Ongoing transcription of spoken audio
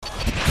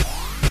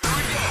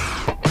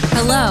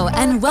Hello,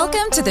 and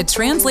welcome to the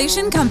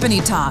Translation Company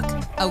Talk,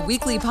 a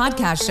weekly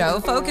podcast show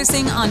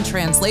focusing on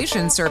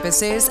translation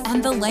services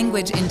and the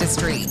language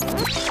industry.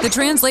 The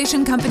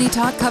Translation Company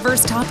Talk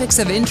covers topics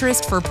of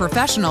interest for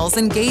professionals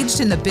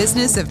engaged in the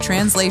business of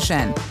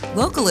translation,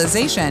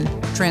 localization,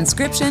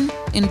 transcription,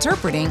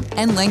 interpreting,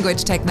 and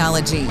language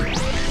technology.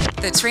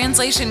 The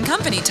Translation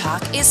Company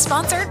Talk is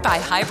sponsored by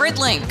Hybrid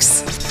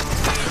Links.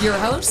 Your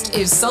host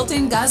is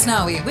Sultan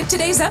Ghaznawi with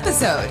today's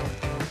episode.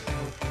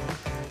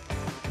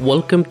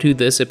 Welcome to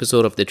this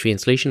episode of the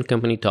Translation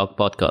Company Talk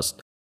podcast.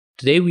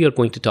 Today we are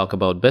going to talk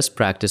about best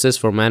practices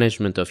for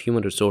management of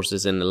human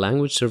resources in a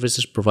language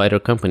services provider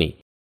company.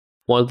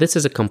 While this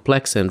is a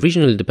complex and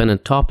regionally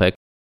dependent topic,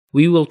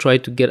 we will try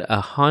to get a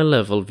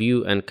high-level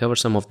view and cover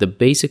some of the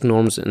basic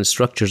norms and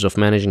structures of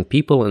managing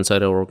people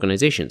inside our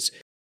organizations.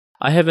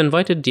 I have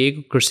invited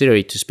Diego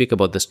Carceri to speak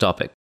about this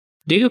topic.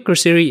 Diego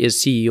Carceri is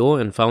CEO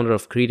and founder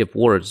of Creative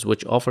Words,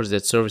 which offers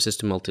its services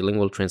to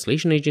multilingual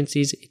translation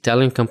agencies,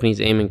 Italian companies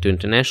aiming to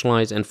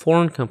internationalize, and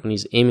foreign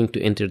companies aiming to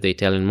enter the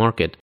Italian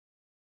market.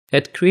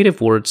 At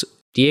Creative Words,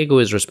 Diego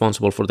is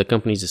responsible for the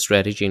company's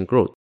strategy and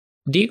growth.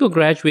 Diego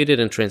graduated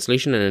in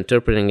translation and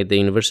interpreting at the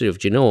University of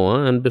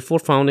Genoa, and before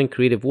founding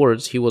Creative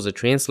Words, he was a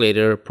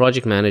translator,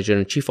 project manager,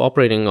 and chief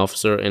operating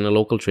officer in a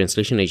local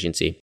translation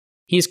agency.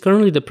 He is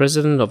currently the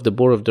president of the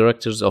board of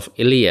directors of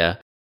ELIA,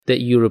 the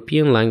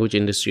European Language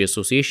Industry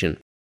Association.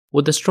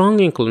 With a strong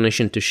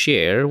inclination to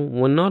share,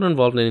 when not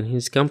involved in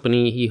his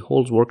company, he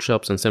holds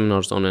workshops and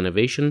seminars on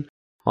innovation,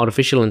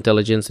 artificial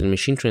intelligence, and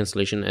machine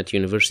translation at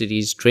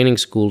universities, training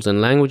schools,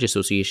 and language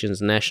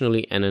associations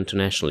nationally and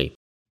internationally.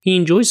 He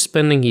enjoys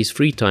spending his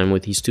free time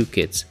with his two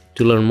kids.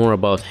 To learn more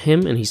about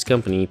him and his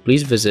company,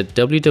 please visit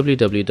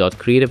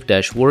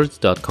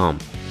www.creative-words.com.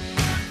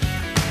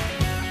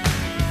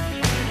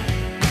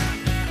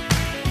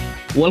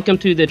 Welcome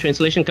to the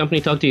Translation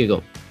Company Talk,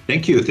 Diego.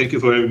 Thank you. Thank you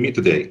for having me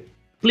today.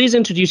 Please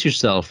introduce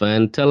yourself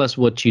and tell us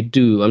what you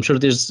do. I'm sure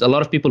there's a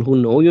lot of people who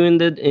know you in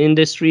the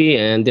industry,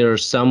 and there are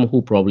some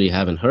who probably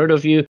haven't heard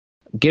of you.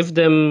 Give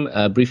them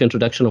a brief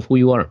introduction of who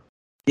you are.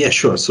 Yeah,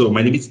 sure. So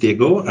my name is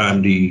Diego.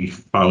 I'm the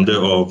founder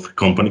of a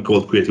company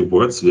called Creative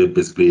Words. We're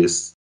basically a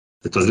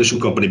translation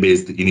company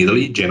based in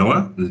Italy,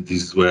 Genoa.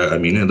 This is where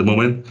I'm in at the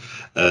moment.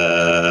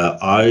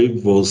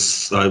 I've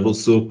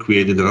also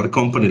created another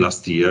company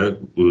last year.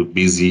 We're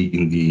busy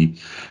in the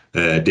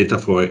data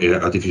for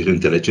artificial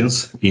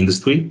intelligence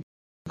industry.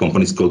 The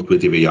company is called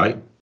Creative AI.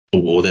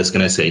 What else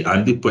can I say?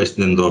 I'm the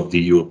president of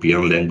the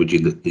European Language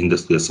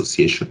Industry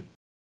Association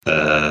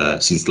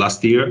since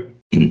last year.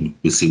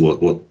 We'll see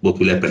what will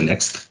happen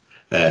next.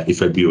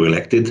 If I be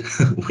elected,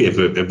 we have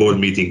a board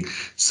meeting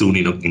soon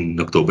in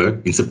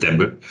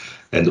September,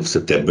 end of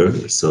September.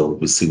 So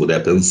we'll see what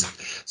happens.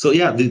 So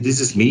yeah, this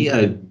is me.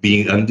 I'm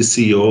the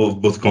CEO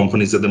of both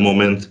companies at the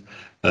moment.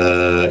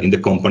 In the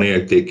company,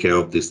 I take care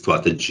of the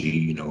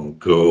strategy,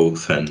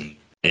 growth, and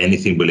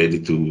anything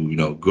related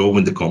to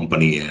growing the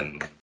company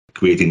and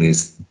creating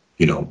this,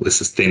 a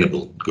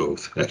sustainable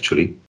growth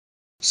actually.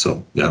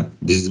 So yeah,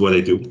 this is what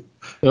I do.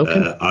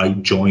 Okay. I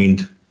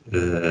joined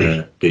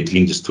the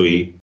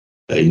industry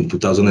in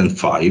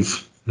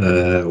 2005,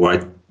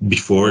 right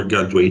before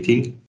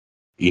graduating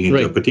in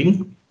interpreting.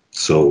 Right.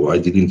 So I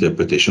did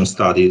interpretation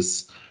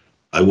studies.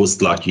 I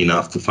was lucky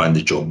enough to find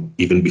a job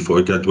even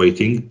before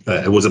graduating.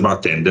 I was a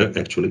bartender,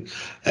 actually.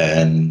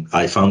 And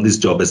I found this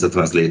job as a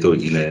translator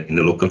in a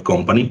local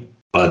company.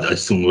 But I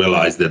soon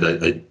realized that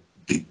I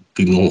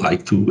didn't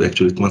like to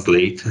actually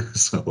translate.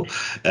 So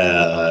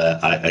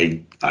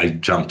I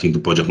jumped into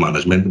project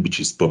management, which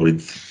is probably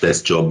the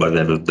best job I've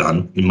ever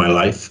done in my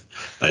life.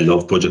 I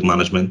love project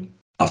management.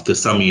 After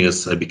some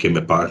years, I became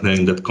a partner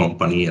in that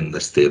company, and I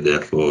stayed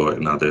there for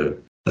another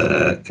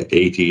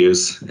 8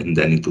 years. And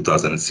then in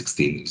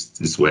 2016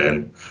 is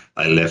when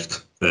I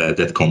left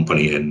that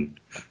company and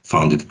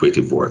founded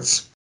Creative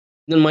Words.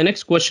 Then my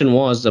next question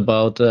was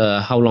about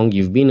how long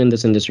you've been in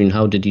this industry and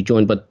how did you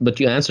join? But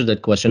you answered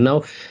that question.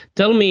 Now,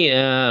 tell me,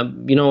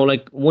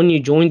 when you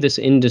joined this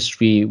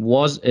industry,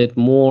 was it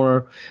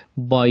more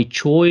by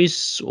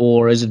choice,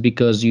 or is it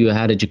because you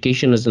had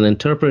education as an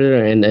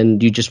interpreter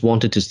and you just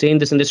wanted to stay in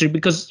this industry?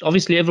 Because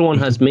obviously everyone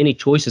has many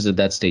choices at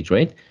that stage,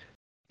 right?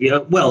 Yeah,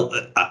 well,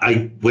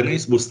 when I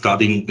was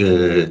studying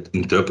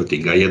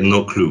interpreting, I had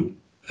no clue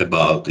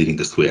about the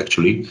industry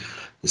actually.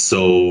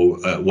 So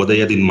what I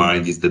had in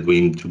mind is the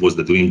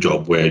dream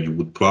job where you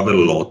would travel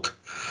a lot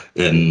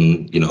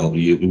and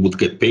you would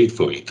get paid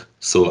for it.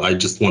 So I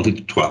just wanted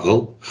to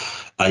travel.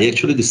 I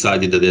actually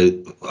decided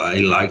that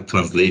I liked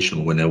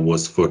translation when I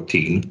was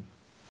 14,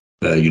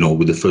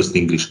 with the first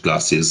English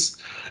classes,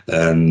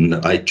 and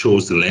I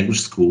chose the language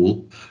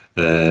school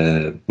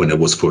when I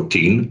was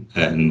 14,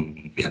 and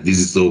yeah, this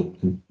is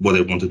what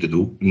I wanted to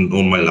do in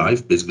all my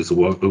life, basically.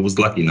 So I was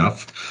lucky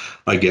enough,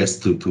 I guess,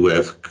 to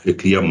have a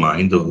clear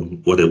mind on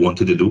what I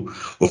wanted to do.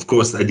 Of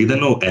course, I didn't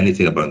know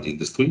anything about the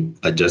industry.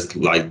 I just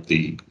liked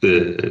the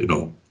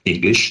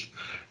English,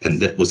 and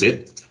that was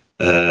it.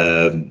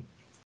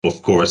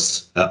 Of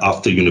course,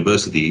 after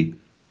university,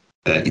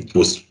 it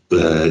was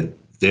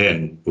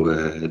then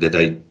that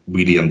I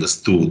really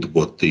understood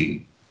what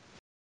the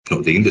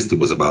industry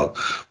was about.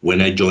 When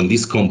I joined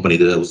this company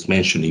that I was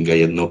mentioning, I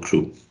had no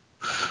clue.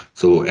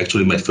 So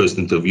actually, my first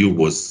interview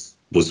was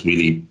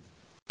really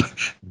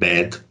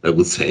bad, I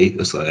would say.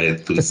 So I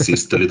had to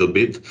insist a little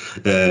bit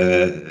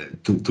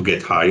to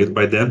get hired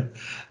by them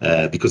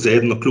because I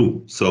had no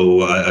clue.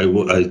 So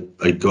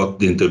I got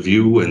the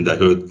interview and I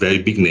heard very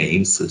big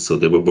names. So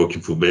they were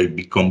working for very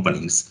big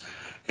companies,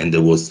 and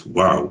there was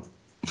wow,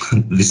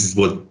 this is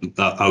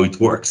how it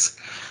works.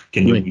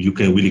 You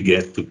can really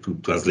get to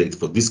translate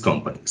for these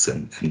companies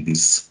and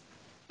this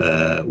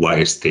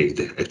wire state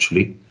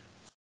actually.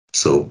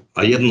 So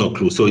I had no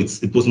clue. So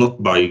it was not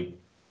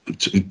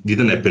it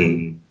didn't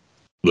happen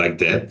like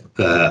that.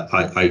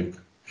 I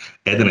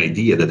had an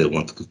idea that I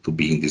wanted to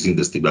be in this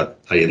industry, but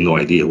I had no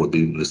idea what the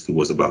industry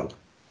was about.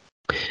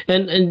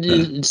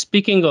 And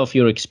speaking of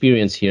your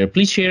experience here,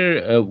 please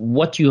share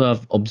what you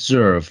have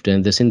observed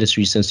in this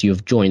industry since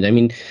you've joined. I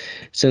mean,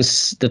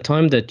 since the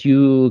time that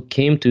you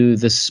came to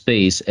this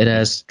space, it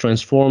has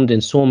transformed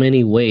in so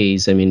many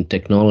ways. I mean,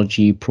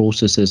 technology,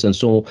 processes, and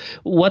so on.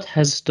 What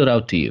has stood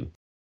out to you?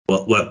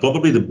 Well,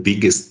 probably the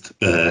biggest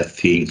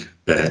thing,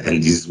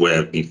 and this is where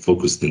I've been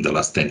focused in the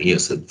last 10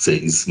 years, I'd say,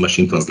 is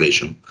machine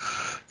translation.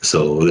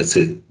 So let's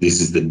say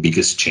this is the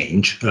biggest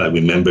change. I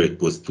remember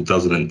it was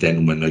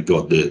 2010 when I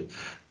got the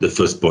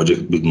first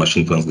project with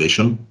machine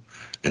translation,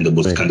 and I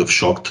was kind of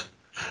shocked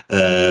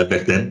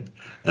back then.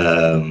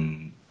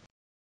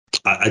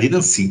 I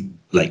didn't see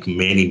like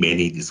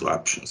many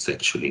disruptions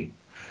actually.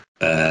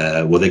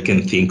 What I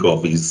can think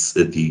of is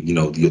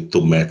the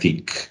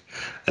automatic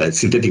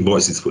synthetic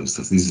voices, for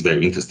instance. This is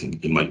very interesting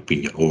in my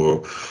opinion,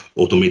 or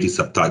automated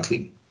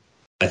subtitling.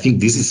 I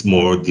think this is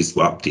more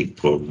disruptive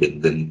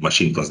than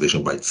machine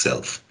translation by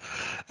itself.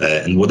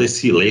 And what I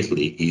see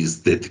lately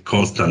is that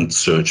constant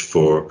search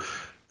for,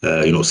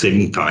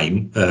 saving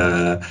time.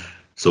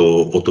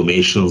 So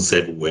automations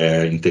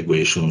everywhere,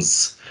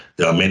 integrations.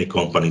 There are many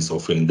companies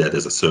offering that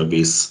as a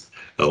service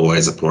or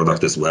as a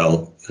product as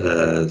well.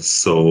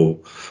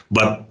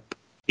 But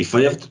if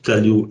I have to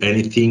tell you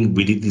anything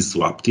really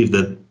disruptive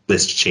that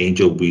has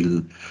changed or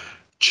will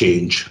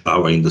change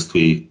our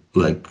industry,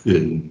 like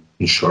in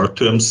short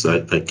terms,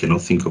 I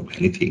cannot think of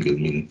anything. I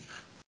mean,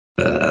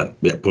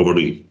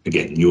 probably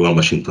again neural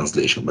machine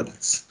translation, but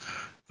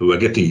we're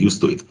getting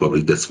used to it.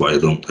 Probably that's why I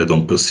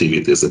don't perceive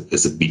it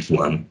as a big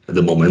one at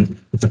the moment.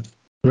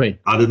 Right.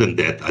 Other than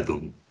that,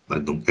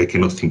 I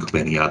cannot think of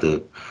any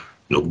other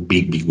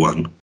big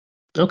one.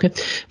 Okay.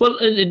 Well,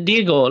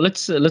 Diego,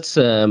 let's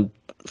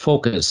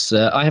focus.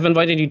 I have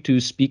invited you to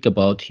speak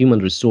about human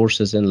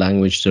resources and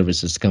language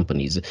services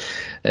companies.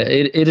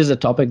 It is a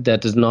topic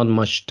that is not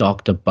much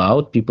talked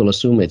about. People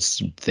assume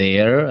it's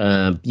there,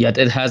 yet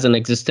it has an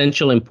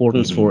existential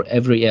importance for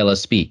every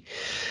LSP.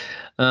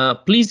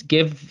 Please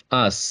give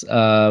us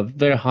a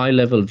very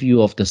high-level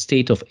view of the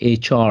state of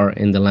HR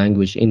in the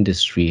language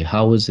industry.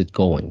 How is it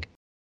going?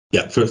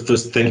 Yeah,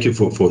 first, thank you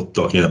for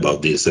talking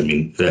about this. I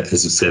mean,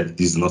 as you said,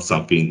 this is not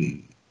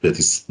something that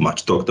is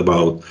much talked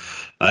about.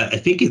 I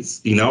think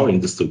it's in our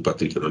industry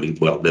particularly,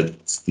 well,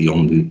 that's the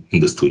only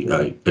industry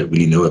I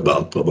really know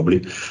about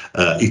probably.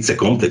 It's a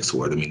complex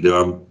word. I mean, there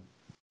are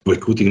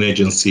recruiting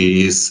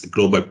agencies,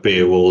 global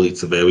payroll,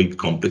 it's a very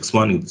complex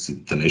one, it's an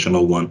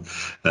international one.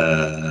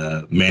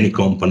 Many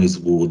companies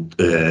would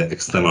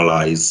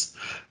externalize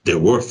their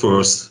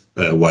workforce,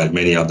 while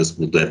many others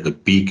would have the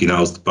big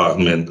in-house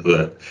department.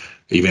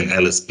 Even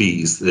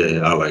LSPs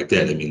are like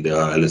that. I mean, there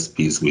are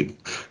LSPs with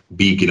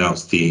big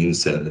in-house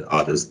teams and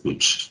others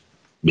which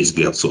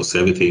basically outsource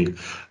everything.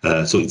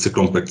 So it's a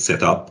complex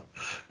setup.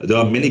 There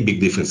are many big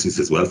differences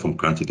as well from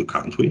country to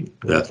country.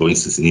 For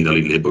instance, in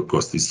Italy, labor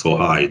cost is so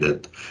high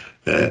that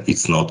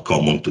it's not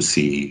common to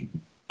see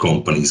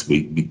companies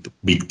with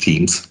big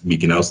teams,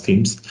 big in-house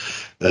teams,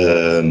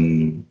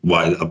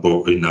 while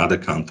abroad in other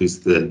countries,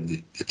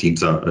 the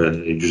teams are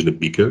usually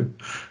bigger.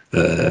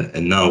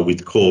 And now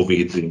with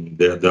COVID,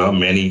 there are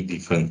many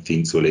different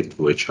things related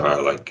to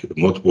HR, like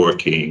remote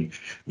working,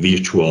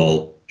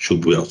 virtual.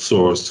 Should we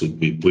outsource? Should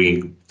we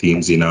bring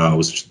teams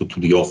in-house to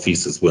the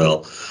office as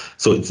well?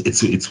 So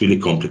it's really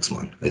complex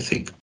one, I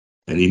think.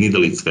 And in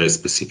Italy, it's very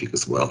specific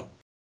as well.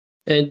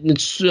 And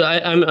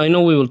I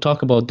know we will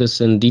talk about this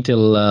in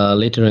detail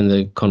later in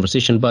the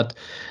conversation, but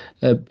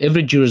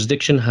every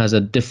jurisdiction has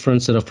a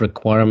different set of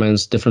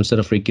requirements, different set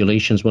of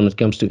regulations when it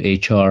comes to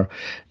HR.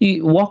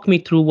 Walk me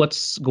through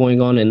what's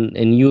going on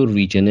in your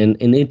region,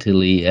 in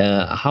Italy.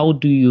 How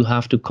do you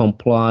have to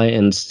comply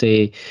and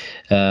stay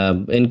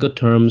in good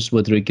terms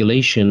with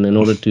regulation in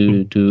order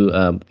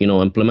to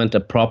implement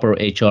a proper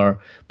HR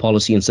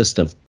policy and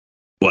system?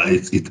 Well,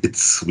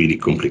 it's really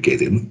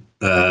complicated.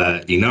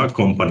 In our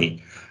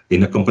company,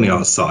 in a company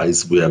our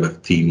size, we have a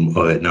team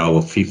now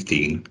of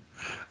 15.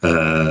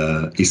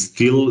 It's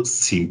still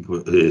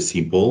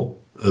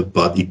simple,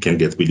 but it can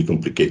get really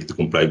complicated to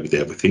comply with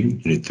everything.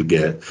 You need to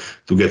get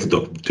to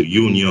talk to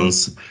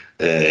unions.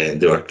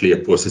 There are clear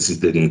processes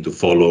that you need to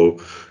follow.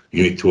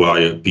 You need to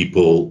hire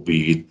people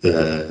with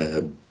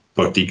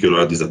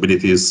particular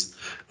disabilities.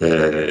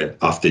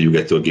 after you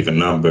get to a given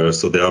number.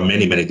 So there are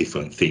many, many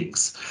different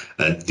things.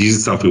 This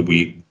is something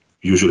we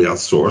usually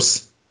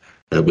outsource.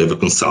 We have a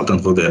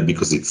consultant for that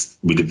because it's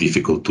really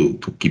difficult to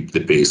keep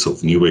the pace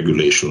of new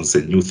regulations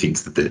and new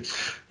things that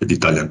the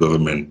Italian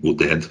government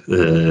would add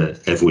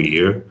every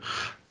year.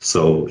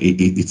 So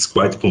it's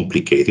quite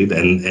complicated,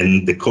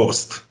 and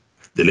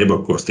the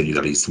labor cost in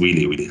Italy is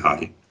really, really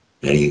high.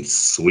 And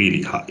it's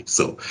really high.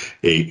 So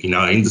in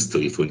our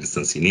industry, for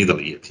instance, in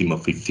Italy, a team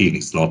of 15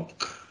 is not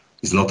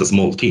a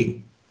small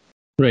team,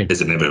 right,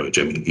 as an average.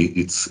 I mean,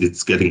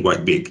 it's getting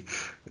quite big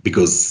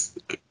because,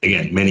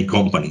 again, many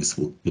companies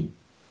would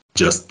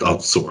just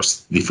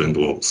outsource different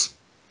roles.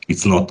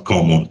 It's not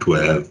common to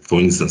have, for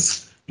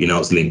instance,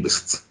 in-house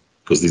linguists,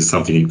 because this is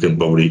something you can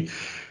probably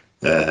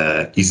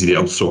easily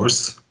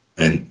outsource,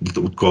 and it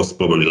would cost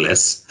probably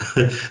less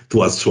to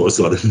outsource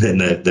rather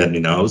than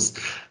in-house.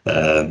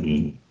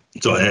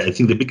 So I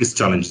think the biggest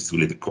challenge is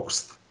really the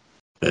cost.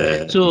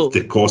 If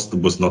the cost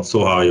was not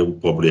so high, I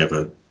would probably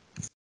have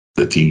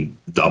the team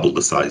double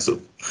the size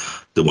of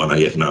the one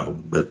I have now.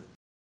 But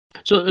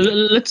so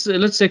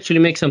let's actually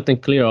make something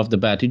clear off the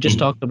bat. You just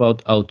talked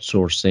about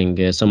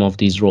outsourcing some of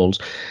these roles.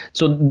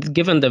 So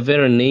given the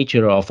very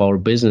nature of our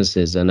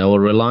businesses and our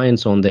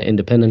reliance on the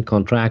independent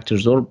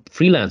contractors or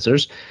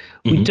freelancers,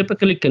 we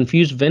typically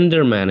confuse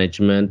vendor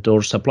management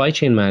or supply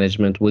chain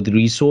management with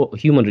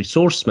human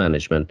resource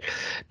management.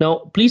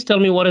 Now, please tell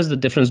me, what is the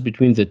difference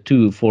between the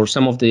two for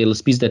some of the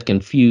LSPs that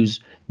confuse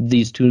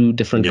these two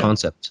different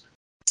concepts?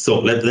 So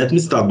let me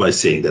start by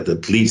saying that,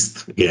 at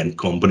least, again,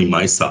 company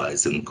my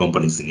size and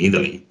companies in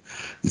Italy,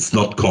 it's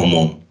not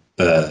common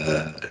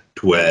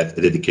to have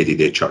a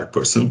dedicated HR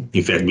person.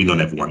 In fact, we don't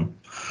have one.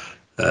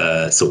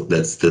 So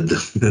that's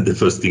the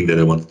first thing that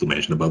I wanted to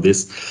mention about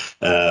this.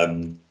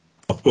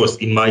 Of course,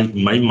 in my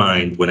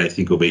mind, when I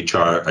think of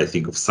HR, I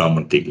think of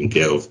someone taking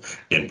care of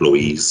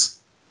employees.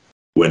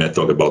 When I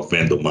talk about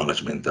vendor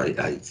management,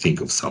 I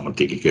think of someone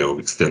taking care of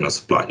external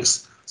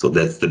suppliers. So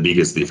that's the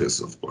biggest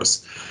difference, of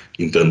course,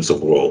 in terms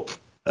of role.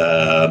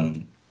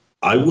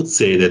 I would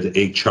say that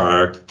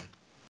HR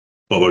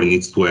probably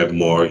needs to have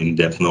more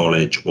in-depth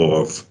knowledge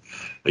of,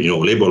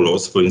 labor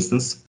laws, for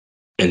instance,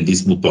 and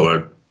this would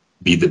probably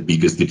be the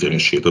biggest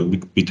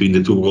differentiator between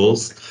the two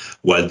roles,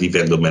 while the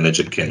vendor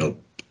manager cannot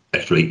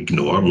actually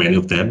ignore many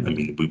of them. I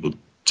mean, we would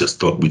just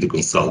talk with the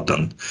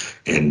consultant,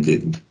 and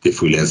the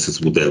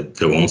freelancers would have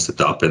their own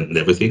setup and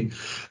everything.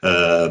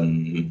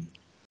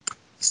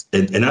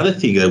 And another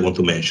thing I want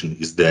to mention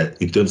is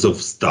that in terms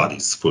of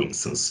studies, for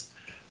instance,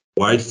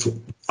 while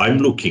I'm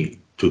looking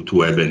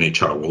to have an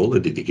HR role, a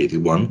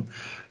dedicated one,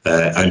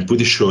 I'm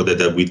pretty sure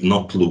that I will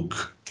not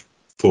look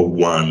for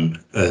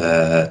one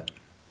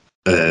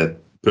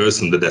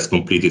person that has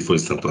completed, for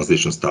instance,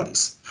 translation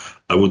studies.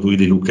 I would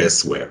really look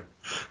elsewhere.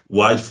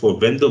 While for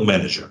vendor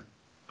manager,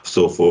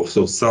 so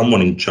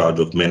someone in charge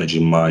of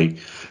managing my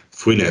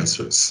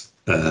freelancers,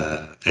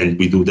 and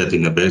we do that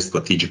in a very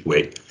strategic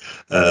way,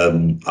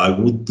 I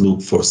would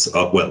look for,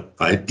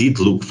 I did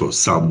look for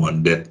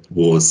someone that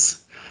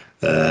was,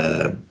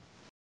 that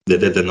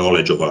had the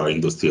knowledge of our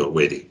industry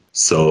already.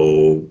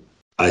 So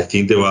I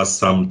think there are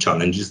some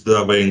challenges that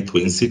are very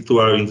intrinsic to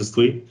our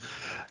industry,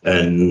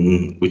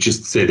 and which is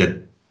to say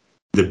that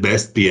the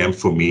best PM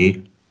for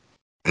me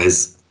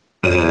has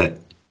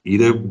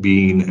either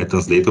been a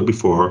translator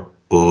before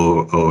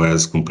or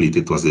has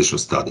completed translation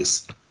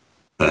studies.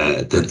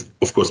 That,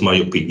 of course, my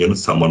opinion,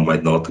 someone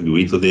might not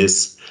agree to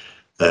this,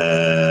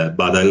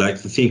 but I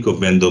like to think of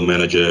vendor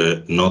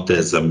manager not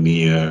as a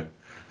mere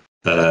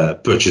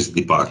purchase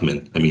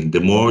department. I mean,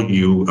 the more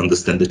you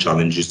understand the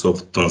challenges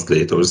of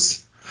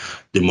translators,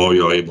 the more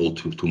you're able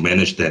to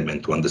manage them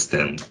and to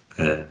understand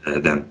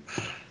them.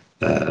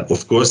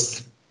 Of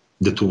course,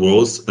 the two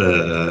roles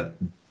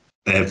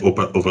have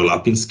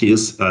overlapping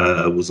skills.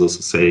 I would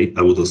also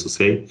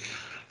say.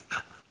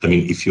 I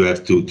mean, if you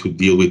have to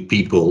deal with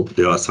people,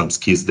 there are some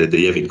skills that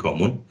they have in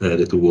common.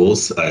 The two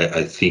roles,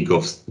 I think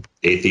of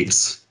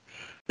ethics,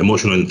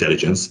 emotional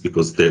intelligence,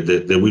 because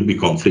there will be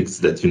conflicts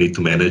that you need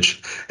to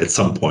manage at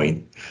some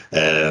point.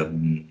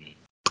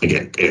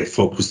 Again,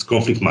 focused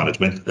conflict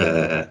management.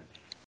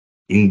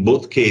 In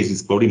both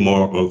cases, probably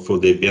more for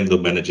the vendor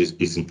managers,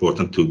 it's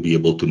important to be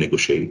able to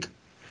negotiate.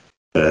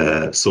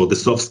 So the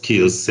soft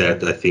skills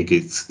set, I think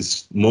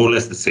it's more or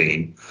less the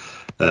same,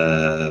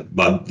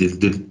 but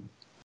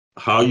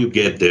how you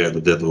get there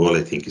to that role,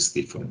 I think, is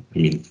different. I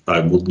mean,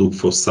 I would look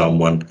for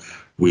someone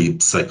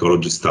with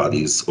psychology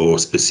studies or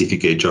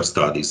specific HR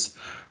studies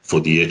for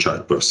the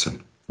HR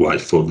person, while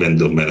for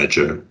vendor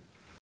manager,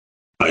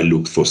 I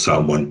look for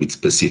someone with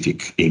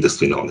specific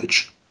industry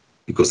knowledge,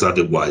 because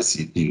otherwise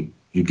you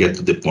get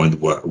to the point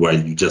where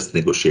you just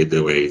negotiate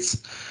the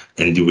rates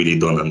and you really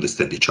don't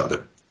understand each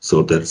other.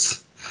 So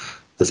that's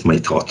my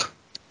thought.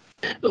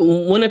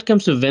 When it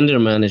comes to vendor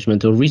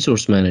management or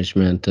resource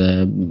management,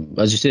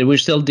 as you said, we're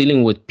still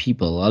dealing with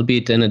people,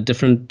 albeit in a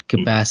different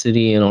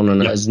capacity and on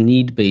an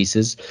as-need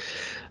basis.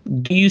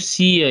 Do you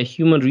see a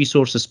human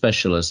resources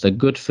specialist a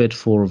good fit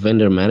for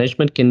vendor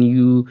management? Can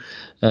you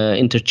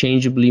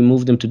interchangeably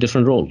move them to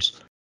different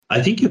roles?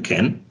 I think you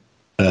can.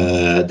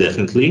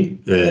 Definitely.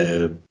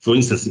 For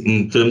instance,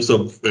 in terms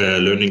of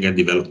learning and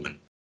development,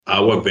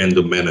 our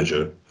vendor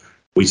manager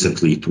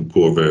recently took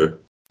over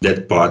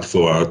that part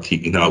for our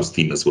in-house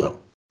team as well.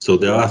 So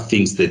there are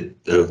things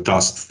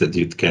tasks that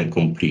you can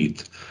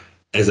complete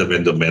as a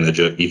vendor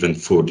manager, even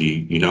for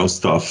the in-house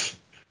staff,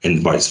 and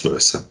vice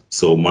versa.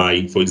 So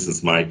for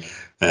instance,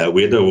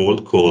 we had a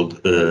role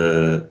called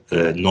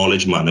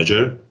knowledge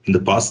manager in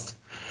the past,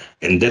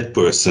 and that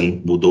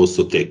person would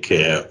also take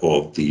care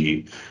of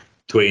the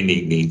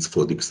training needs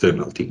for the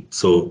external team.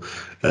 So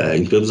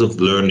in terms of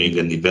learning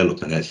and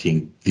development, I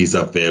think these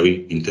are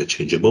very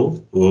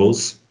interchangeable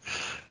roles.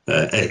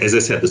 As I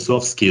said, the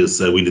soft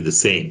skills are really the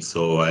same.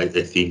 So I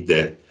think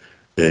that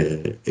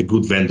a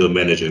good vendor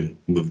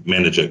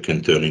manager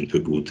can turn into a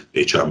good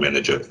HR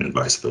manager and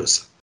vice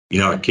versa. In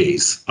our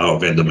case, our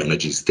vendor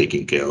manager is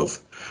taking care of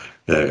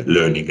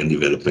learning and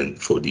development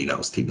for the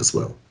in-house team as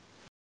well.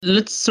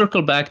 Let's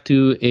circle back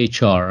to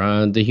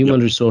HR, the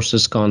human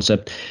resources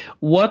concept.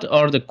 What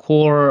are the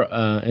core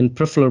and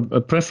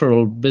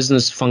preferable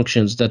business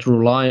functions that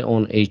rely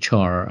on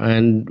HR,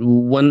 and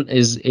when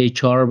is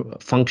HR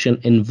function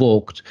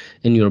invoked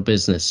in your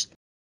business?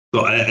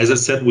 So as I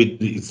said,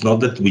 it's not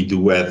that we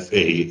do have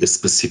a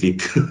specific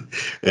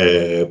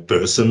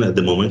person at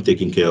the moment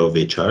taking care of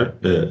HR.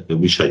 I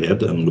wish I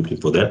had. I'm looking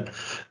for that.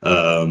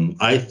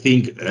 I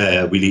think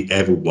really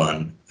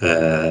everyone,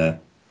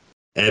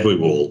 every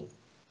role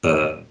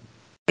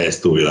has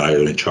to rely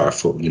on HR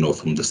from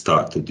the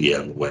start to the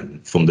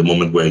end. From the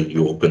moment where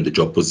you open the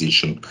job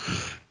position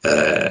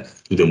to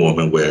the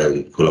moment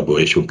where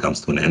collaboration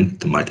comes to an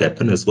end, it might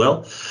happen as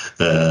well.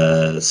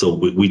 So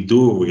we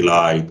do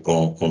rely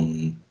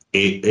on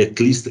at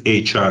least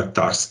HR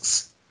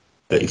tasks,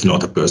 if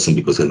not a person,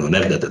 because I don't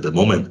have that at the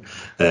moment,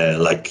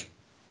 like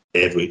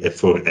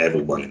for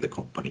everyone in the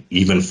company,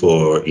 even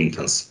for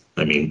interns.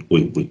 I mean,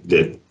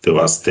 there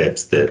are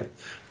steps that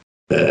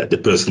the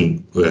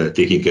person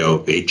taking care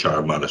of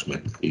HR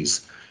management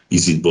is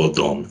involved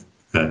on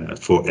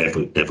for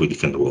every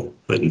different role,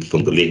 like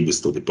from the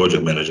linguist to the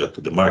project manager to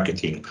the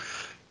marketing,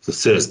 the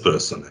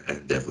salesperson,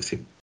 and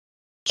everything.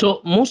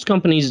 So most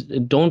companies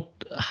don't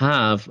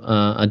have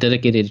a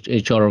dedicated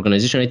HR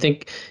organization. I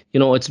think,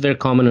 it's very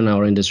common in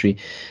our industry,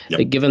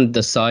 given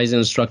the size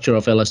and structure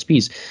of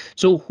LSPs.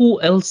 So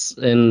who else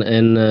in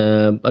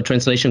a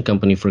translation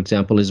company, for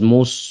example, is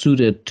most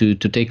suited to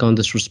take on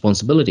this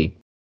responsibility?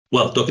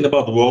 Well, talking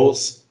about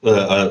roles,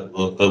 I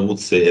would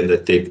say, and I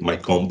take my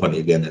company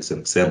again as an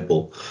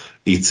example,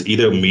 it's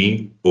either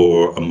me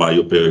or my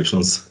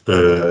operations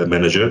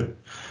manager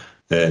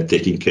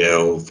taking care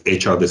of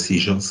HR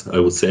decisions, I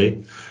would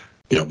say.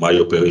 My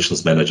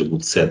operations manager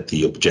would set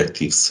the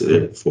objectives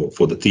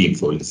for the team,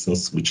 for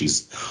instance, which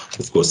is,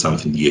 of course,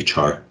 something the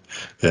HR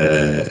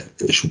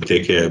should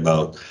take care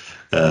about,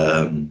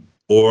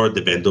 or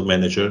the vendor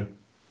manager.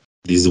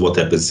 This is what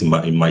happens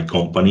in my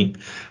company.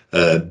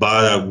 But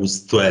I would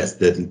stress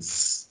that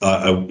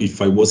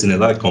if I was in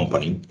another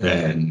company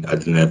and I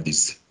didn't have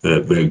this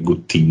very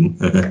good team,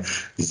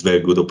 these very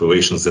good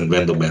operations and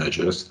vendor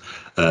managers,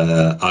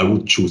 I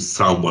would choose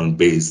someone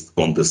based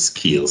on the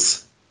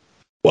skills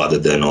rather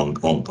than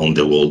on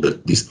the role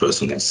that this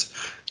person has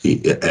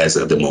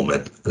at the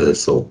moment.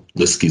 So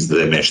the skills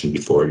that I mentioned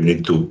before, you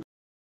need to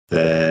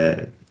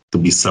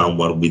be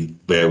someone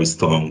with very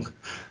strong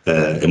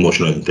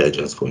emotional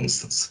intelligence, for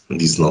instance. And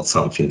this is not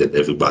something that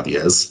everybody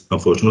has,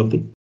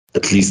 unfortunately.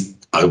 At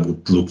least I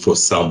would look for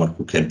someone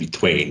who can be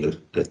trained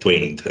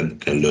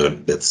and can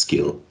learn that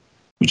skill,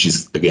 which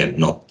is, again,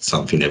 not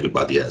something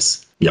everybody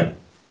has. Yeah.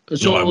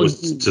 So I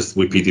was just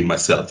repeating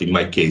myself. In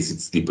my case,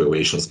 it's the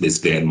operations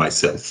basically and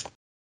myself.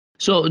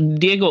 So,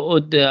 Diego,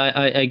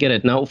 I get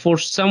it. Now, for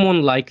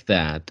someone like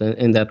that,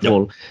 in that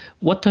role,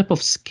 what type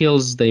of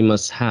skills they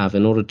must have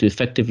in order to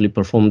effectively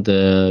perform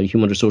the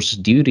human resources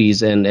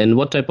duties, and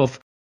what type of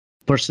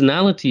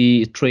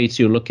personality traits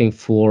you're looking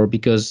for,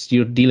 because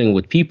you're dealing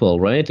with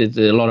people, right? It's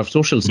a lot of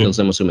social skills,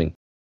 I'm assuming.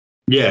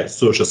 Yeah,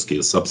 social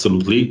skills,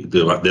 absolutely.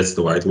 That's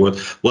the right word.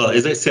 Well,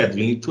 as I said,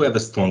 you need to have a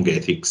strong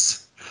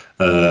ethics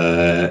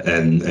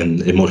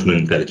and emotional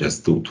intelligence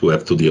to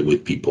have to deal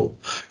with people.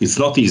 It's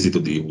not easy to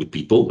deal with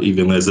people.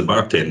 Even as a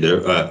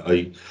bartender,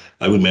 I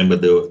remember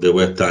there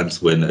were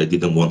times when I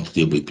didn't want to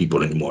deal with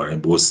people anymore.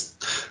 It was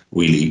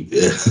really,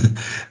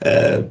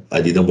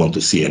 I didn't want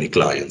to see any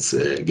clients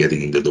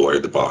getting in the door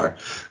at the bar.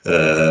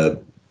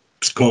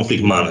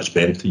 Conflict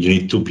management, you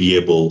need to be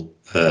able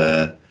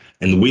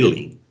and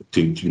willing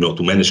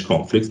to manage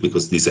conflicts,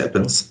 because this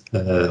happens.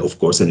 Of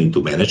course, I need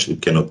to manage. We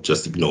cannot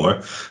just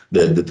ignore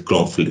that the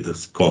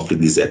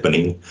conflict is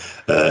happening.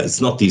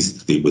 It's not easy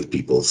to deal with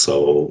people.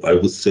 So I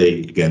would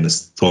say, again, a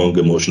strong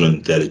emotional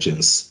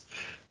intelligence,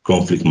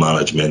 conflict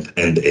management,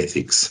 and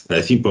ethics.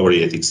 I think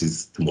probably ethics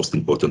is the most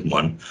important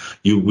one.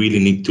 You really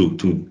need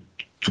to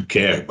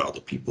care about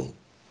the people.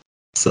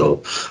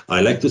 So I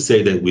like to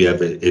say that we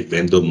have a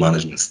vendor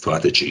management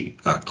strategy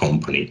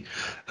company.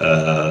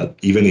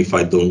 Even if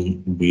I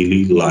don't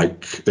really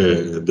like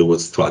the word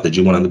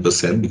strategy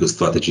 100%, because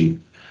strategy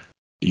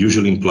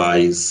usually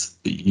implies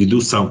you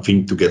do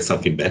something to get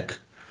something back.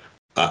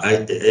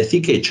 I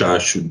think HR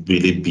should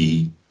really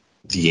be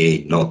the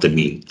aim, not the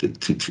mean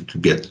to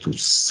get to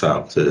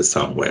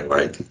somewhere,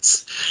 right?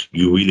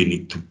 You really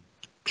need to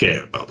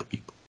care about the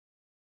people.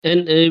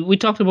 And we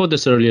talked about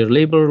this earlier.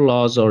 Labor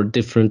laws are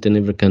different in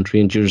every country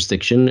and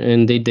jurisdiction,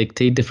 and they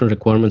dictate different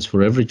requirements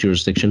for every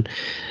jurisdiction.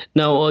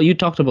 Now, you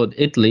talked about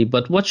Italy,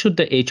 but what should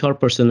the HR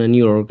person in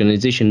your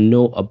organization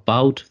know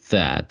about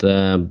that?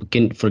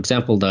 For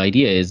example, the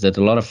idea is that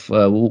a lot of,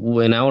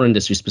 in our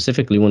industry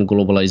specifically, when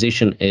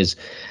globalization is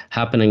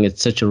happening at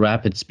such a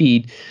rapid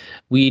speed,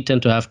 we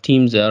tend to have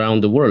teams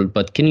around the world.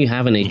 But can you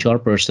have an HR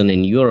person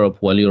in Europe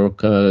while your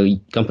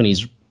company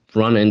is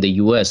run in the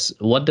US?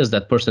 What does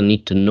that person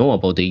need to know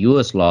about the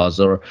US laws,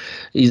 or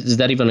is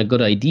that even a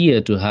good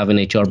idea to have an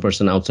HR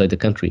person outside the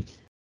country?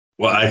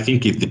 Well, I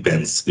think it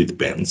depends. It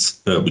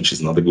depends, which is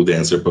not a good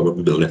answer,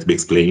 probably, but let me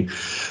explain.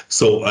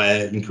 So,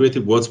 in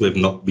Creative Words, we have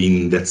not been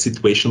in that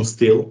situation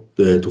still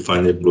to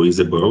find employees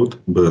abroad,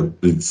 but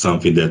it's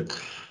something that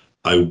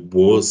I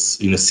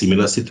was in a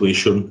similar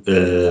situation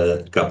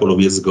a couple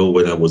of years ago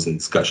when I was in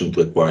discussion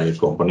to acquire a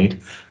company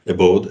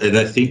abroad. And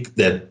I think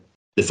that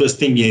the first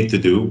thing you need to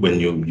do when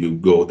you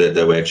go that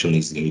direction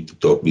is you need to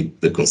talk with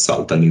the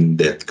consultant in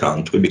that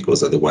country,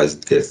 because otherwise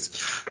it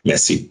gets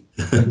messy.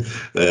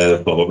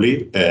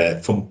 Probably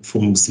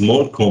from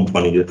small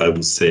company, I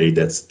would say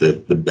that's the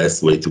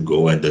best way to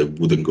go, and I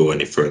wouldn't go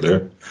any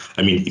further.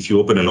 I mean, if you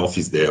open an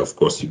office there, of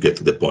course, you get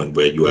to the point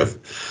where you have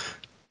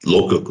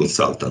local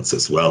consultants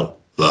as well.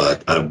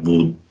 But I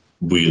would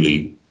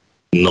really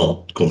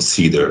not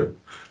consider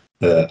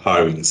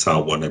hiring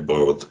someone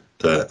abroad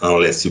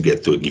unless you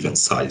get to a given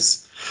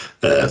size.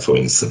 For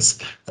instance,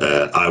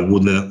 I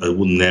would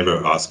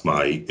never ask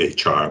my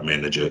HR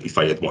manager, if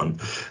I had one,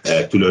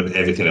 to learn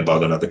everything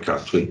about another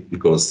country,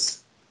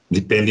 because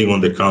depending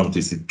on the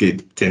countries,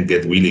 it can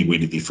get really,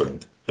 really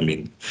different. I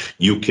mean,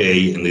 UK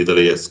and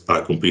Italy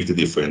are completely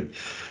different.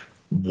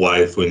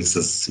 While, for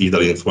instance,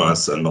 Italy and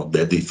France are not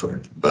that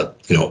different, but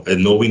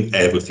and knowing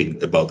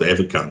everything about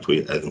every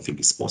country, I don't think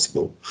it's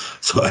possible.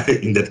 So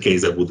in that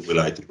case, I would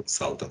rely to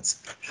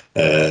consultants.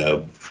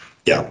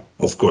 Yeah,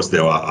 of course,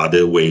 there are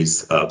other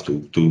ways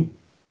to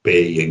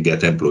pay and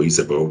get employees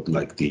abroad,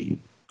 like the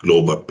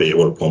global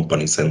payroll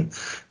companies and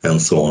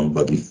so on.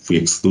 But if we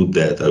exclude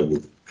that, I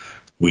would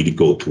really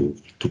go to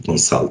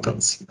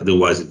consultants.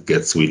 Otherwise, it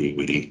gets really,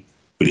 really,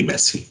 really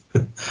messy,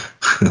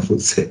 I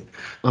would say.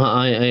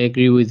 I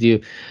agree with you.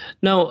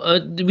 Now,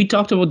 we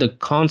talked about the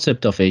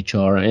concept of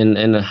HR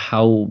and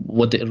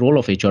what the role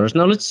of HR is.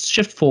 Now, let's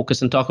shift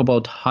focus and talk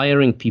about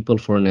hiring people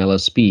for an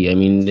LSP. I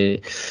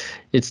mean,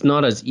 it's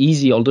not as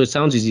easy, although it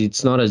sounds easy.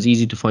 It's not as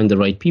easy to find the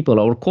right people.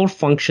 Our core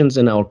functions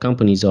in our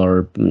companies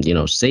are,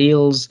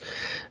 sales,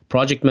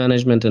 project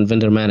management, and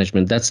vendor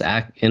management. That's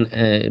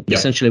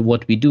essentially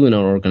what we do in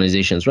our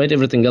organizations, right?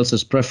 Everything else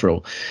is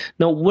peripheral.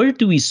 Now, where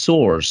do we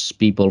source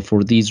people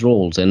for these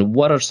roles, and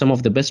what are some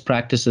of the best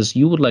practices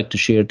you would like to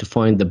share to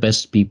find the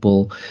best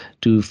people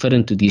to fit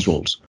into these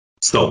roles?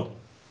 So,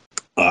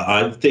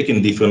 I've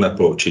taken different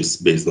approaches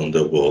based on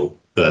the role.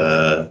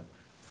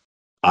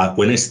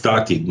 When I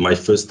started, my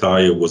first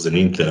hire was an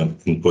intern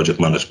in project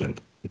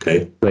management.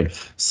 Okay, right.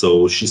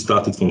 So she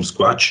started from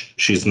scratch.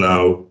 She's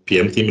now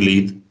PM team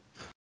lead.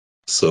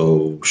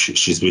 So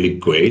she's really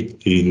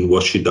great in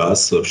what she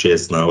does. So she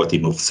has now a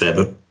team of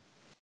 7.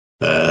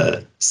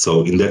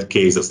 So in that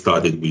case, I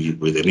started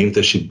with an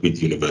internship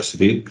with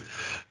university.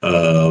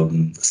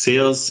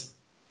 Sales,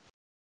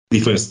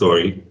 different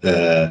story.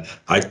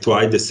 I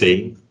tried the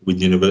same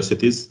with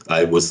universities.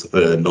 I was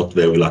not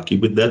very lucky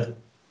with that.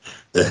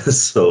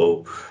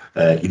 So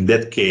in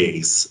that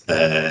case,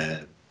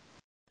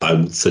 I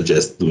would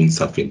suggest doing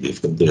something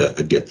different.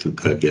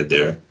 Get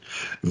there.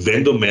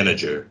 Vendor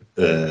manager.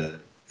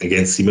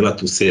 Again, similar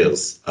to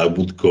sales, I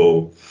would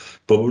go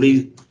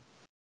probably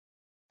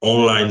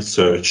online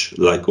search,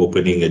 like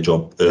opening a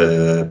job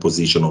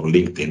position on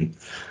LinkedIn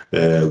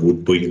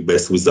would bring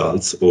best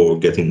results, or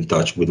get in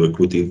touch with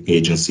recruiting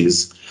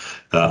agencies.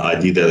 I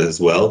did that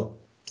as well.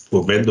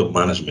 For vendor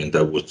management,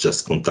 I was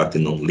just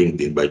contacted on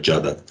LinkedIn by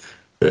Jada,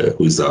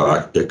 who is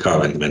our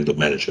current vendor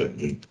manager.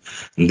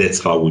 And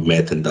that's how we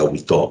met and how we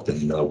talked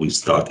and we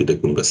started a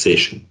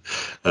conversation.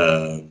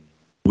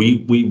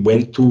 We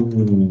went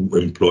to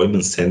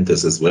employment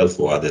centers as well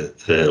for other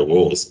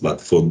roles,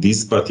 but for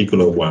these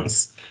particular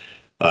ones,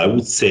 I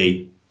would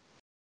say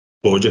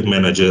project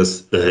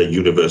managers,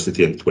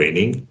 university and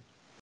training.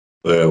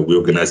 We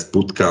organize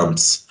boot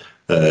camps,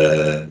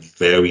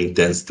 very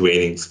intense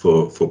trainings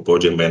for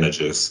project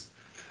managers.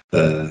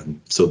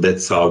 So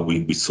that's how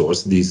we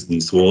source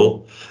this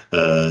role.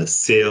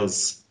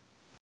 Sales,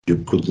 you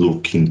could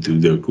look into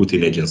the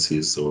recruiting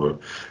agencies or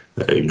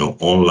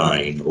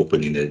online,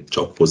 opening a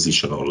job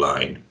position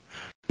online.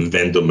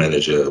 Vendor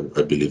manager,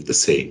 I believe the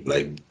same.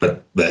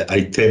 But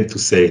I tend to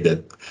say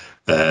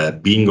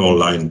that being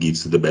online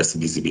gives the best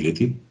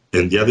visibility.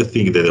 And the other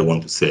thing that I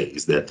want to say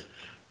is that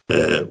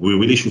we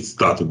really should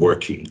start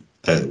working.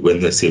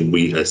 When I say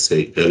we, I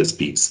say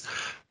LSPs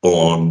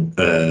on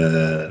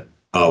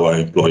our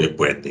employer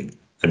branding.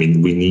 I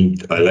mean,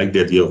 I like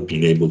the idea of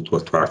being able to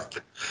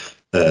attract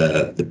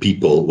the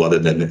people rather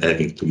than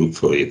having to look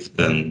for it.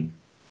 And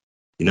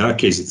in our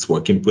case, it's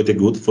working pretty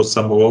good for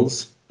some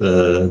roles.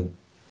 For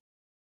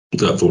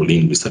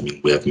linguists, I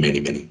mean, we have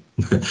many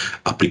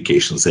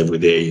applications every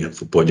day, and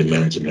for project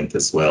management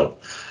as well.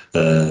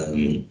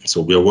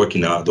 So we are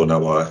working hard on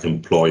our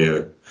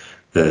employer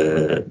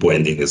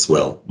branding as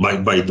well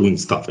by doing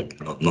stuff. I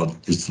mean,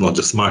 it's not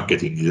just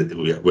marketing.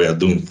 We are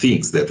doing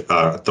things that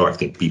are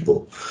attracting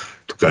people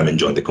to come and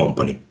join the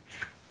company.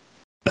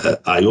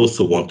 I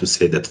also want to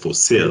say that for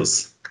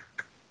sales,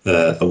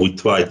 we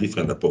try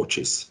different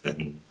approaches,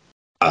 and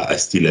I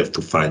still have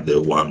to find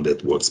the one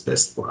that works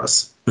best for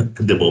us. At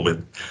the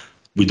moment,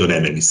 we don't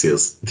have any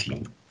sales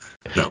team.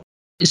 No.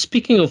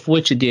 Speaking of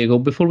which, Diego,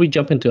 before we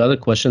jump into other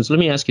questions, let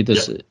me ask you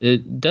this. Yeah.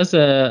 Does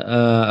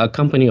a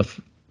company of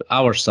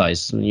our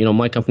size,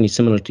 my company is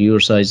similar to your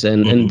size,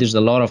 and there's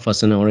a lot of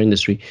us in our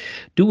industry,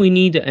 do we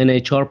need an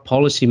HR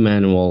policy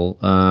manual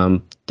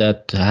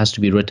that has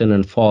to be written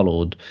and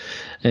followed?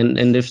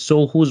 And if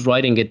so, who's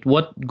writing it?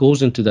 What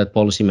goes into that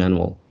policy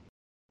manual?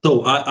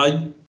 So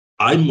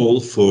I'm all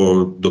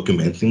for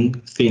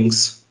documenting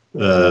things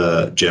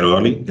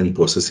generally in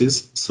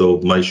processes. So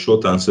my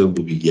short answer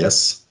would be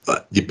yes.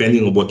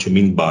 Depending on what you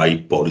mean by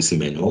policy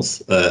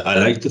manuals, I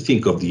like to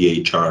think of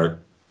the HR,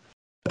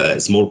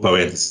 small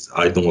parentheses,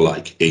 I don't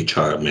like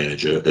HR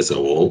manager as a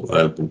whole.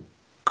 I would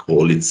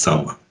call it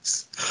someone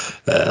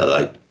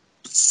like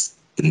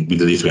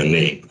with a different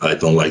name. I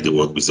don't like the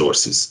word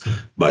resources,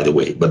 by the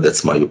way, but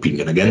that's my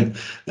opinion. Again,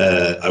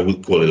 I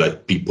would call it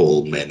like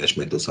people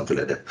management or something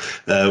like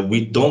that.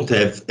 We don't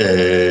have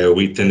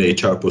written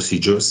HR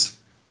procedures,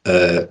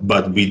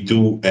 but we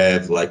do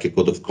have like a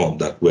code of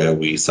conduct where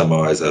we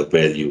summarize our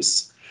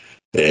values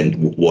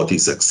and what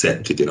is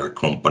accepted in our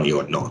company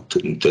or not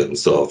in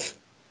terms of,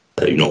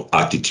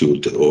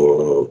 attitude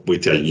or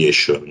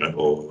retaliation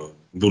or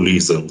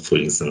bullyism, for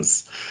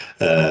instance.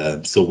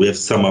 So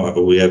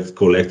we have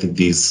collected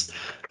this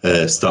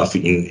stuff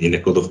in a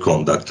code of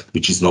conduct,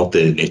 which is not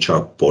an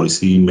HR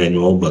policy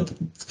manual, but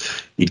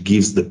it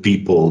gives the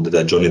people that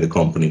are joining the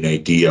company an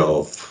idea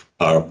of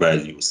our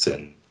values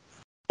and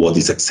what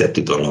is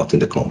accepted or not in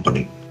the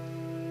company.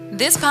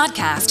 This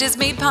podcast is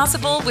made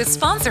possible with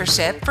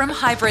sponsorship from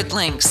Hybrid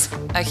Links,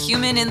 a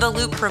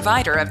human-in-the-loop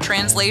provider of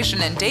translation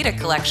and data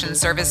collection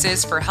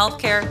services for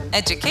healthcare,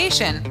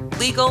 education,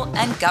 legal,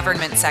 and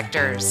government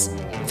sectors.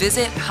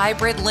 Visit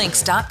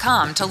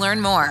hybridlinks.com to learn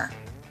more.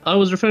 I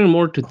was referring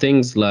more to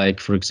things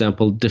like, for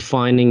example,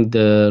 defining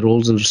the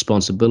roles and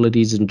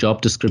responsibilities and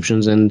job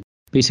descriptions and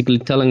basically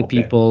telling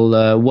people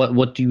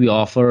what do we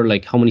offer,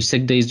 like how many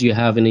sick days do you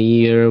have in a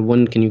year,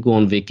 when can you go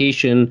on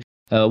vacation,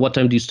 what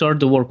time do you start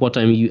the work, what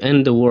time you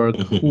end the work,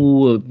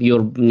 who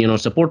your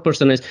support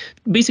person is.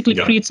 Basically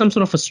create some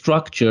sort of a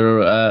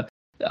structure.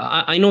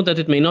 I know that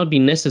it may not be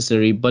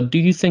necessary, but do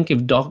you think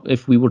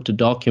if we were to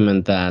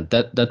document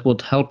that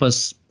would help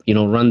us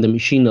run the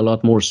machine a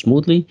lot more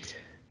smoothly?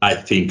 I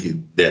think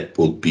that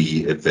would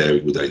be a very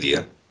good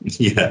idea.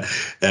 Yeah,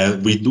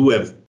 we do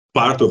have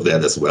part of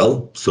that as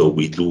well. So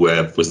we do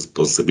have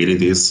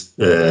responsibilities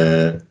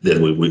that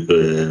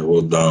we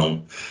wrote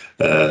down.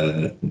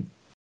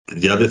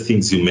 The other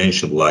things you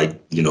mentioned,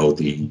 like, the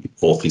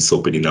office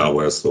opening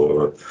hours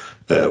or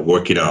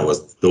working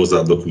hours, those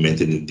are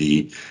documented in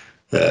the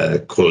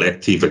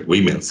collective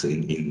agreements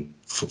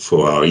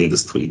for our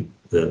industry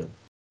in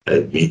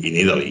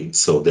Italy.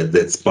 So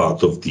that's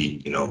part of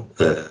the,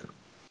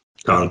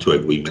 counter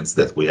agreements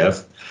that we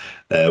have.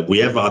 We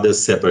have other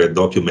separate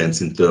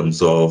documents in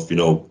terms of,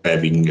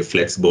 having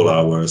flexible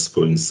hours,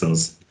 for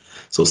instance.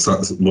 So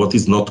what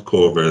is not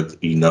covered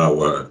in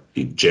our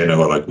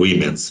general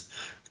agreements,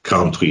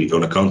 on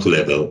a country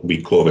level,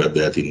 we cover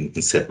that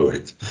in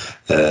separate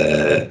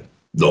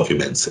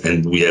documents.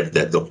 And we have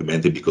that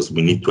documented because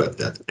we need to have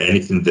that.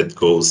 Anything that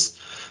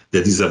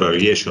is a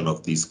variation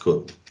of this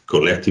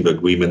collective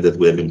agreement that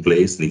we have in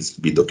place needs to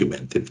be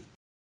documented.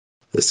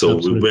 So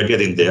we're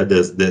getting there.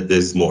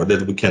 There's more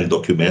that we can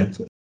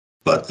document.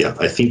 But yeah,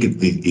 I think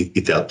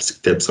it helps.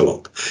 It helps a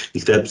lot.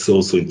 It helps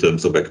also in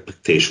terms of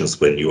expectations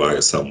when you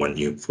hire someone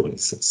new, for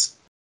instance.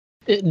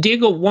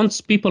 Diego, once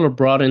people are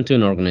brought into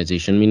an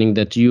organization, meaning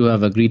that you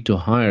have agreed to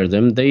hire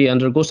them, they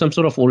undergo some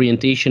sort of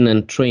orientation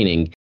and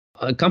training.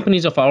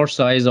 Companies of our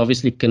size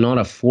obviously cannot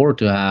afford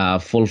to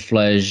have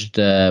full-fledged,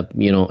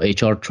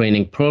 HR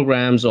training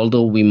programs,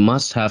 although we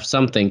must have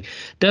something.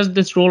 Does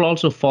this role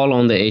also fall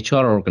on the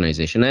HR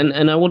organization?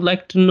 And I would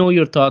like to know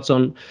your thoughts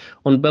on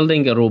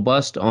building a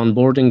robust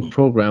onboarding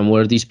program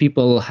where these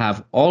people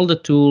have all the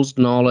tools,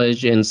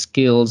 knowledge, and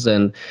skills,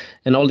 and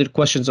all their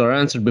questions are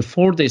answered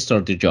before they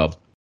start their job.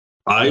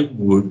 I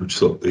would,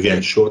 so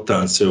again, short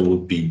answer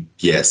would be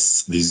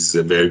yes. This is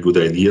a very good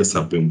idea,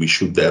 something we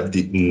should have,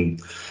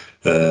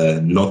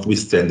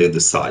 notwithstanding the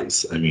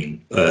size. I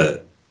mean,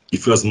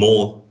 if you're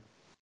small,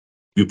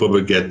 you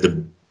probably get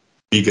the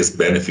biggest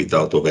benefit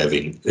out of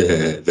having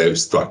a very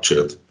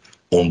structured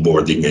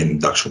onboarding and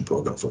induction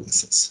program, for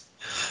instance.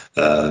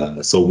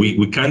 So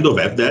we kind of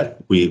have that.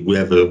 We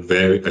have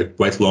a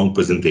quite long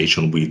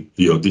presentation with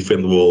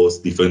different roles,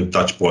 different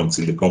touch points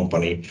in the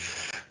company,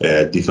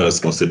 different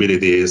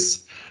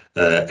responsibilities,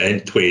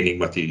 and training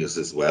materials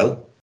as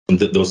well. And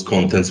those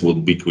contents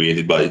would be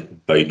created by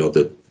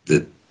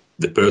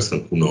the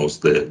person who knows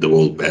the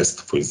role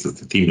best. For instance,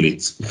 the team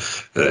leads,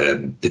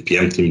 the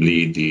PM team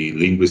lead, the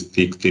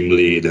linguistic team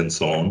lead, and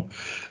so on.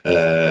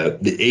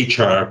 The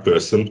HR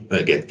person,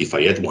 again, if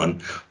I had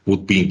one,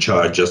 would be in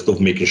charge just of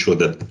making sure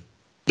that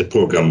the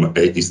program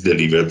is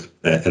delivered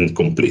and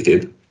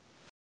completed.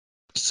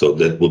 So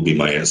that would be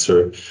my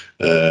answer.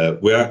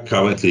 We are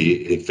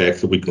currently, in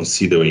fact, we're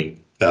considering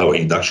our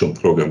induction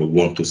program. We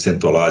want to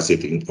centralize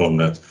it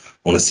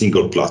on a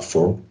single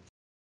platform,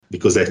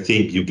 because I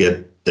think you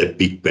get a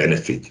big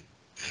benefit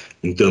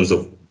in terms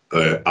of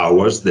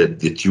hours that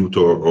the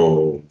tutor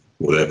or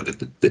whatever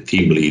the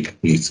team lead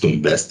needs to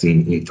invest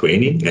in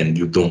training, and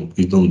you don't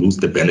lose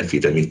the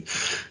benefit. I mean,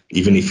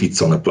 even if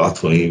it's on a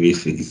platform, even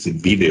if it's a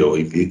video,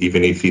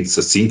 even if it's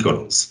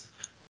asynchronous,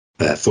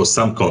 for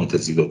some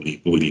contents you don't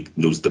really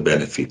lose the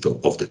benefit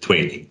of the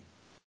training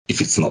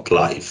if it's not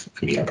live.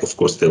 I mean, of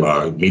course, there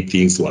are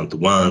meetings,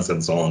 one-to-ones,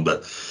 and so on,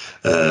 but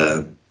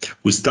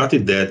we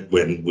started that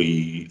when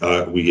we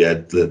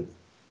had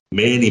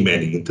many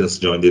interns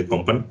join the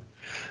company,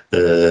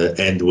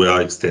 and we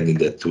are extending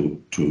that to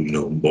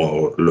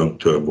more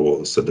long-term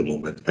roles at the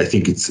moment. I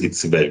think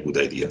it's a very good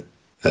idea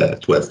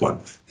to have one,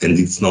 and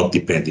it's not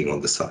depending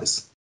on the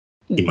size.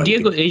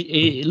 Diego,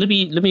 let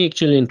me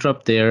actually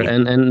interrupt there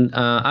and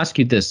ask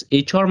you this.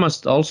 HR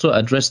must also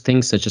address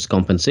things such as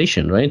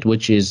compensation, right?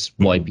 Which is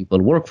why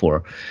people work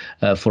for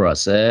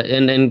us,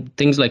 and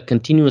things like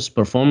continuous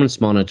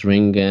performance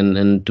monitoring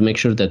and to make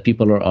sure that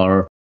people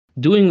are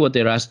doing what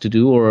they're asked to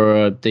do,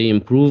 or they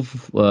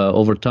improve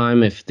over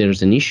time if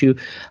there's an issue.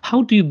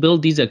 How do you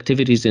build these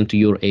activities into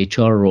your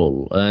HR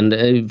role?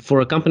 And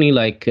for a company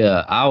like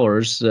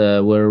ours,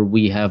 where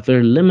we have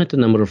very limited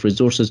number of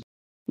resources,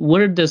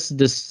 where does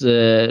this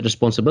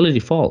responsibility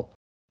fall?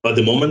 At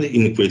the moment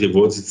in Creative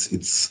Words,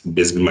 it's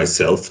basically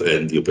myself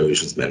and the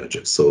operations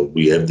manager. So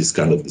we have this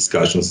kind of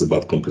discussions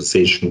about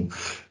compensation,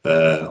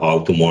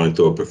 how to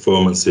monitor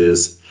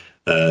performances.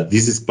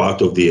 This is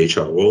part of the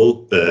HR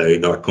role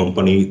in our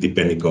company.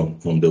 Depending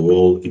on the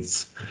role,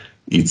 it's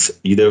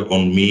either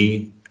on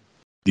me,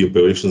 the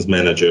operations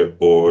manager,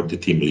 or the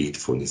team lead,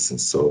 for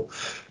instance. So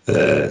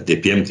the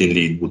PM team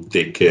lead would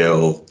take care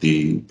of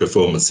the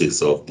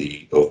performances of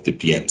the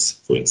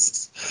PMs, for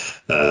instance.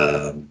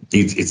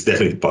 It's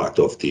definitely part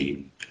of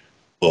the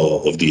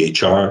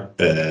HR.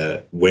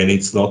 When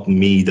it's not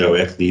me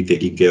directly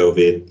taking care of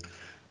it,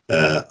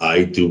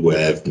 I do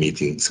have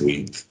meetings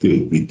with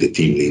the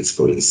team leads,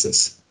 for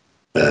instance.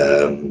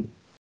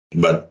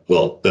 But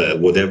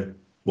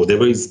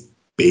whatever is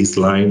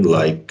baseline,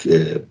 like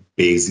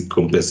basic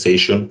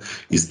compensation,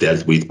 is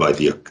dealt with by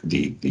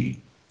the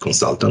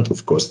consultant,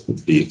 of course,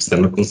 the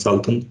external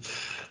consultant,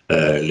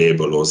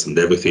 labor laws and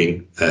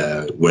everything.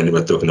 When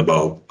we're talking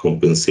about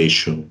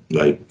compensation,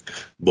 like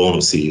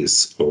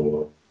bonuses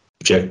or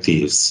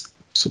objectives,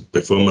 so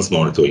performance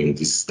monitoring,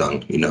 this is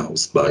done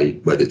in-house by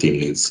the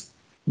team leads,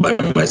 by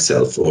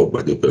myself or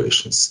by the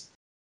operations.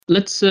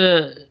 Let's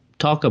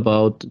talk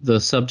about the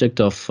subject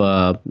of,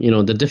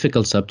 the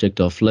difficult subject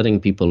of letting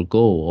people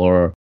go,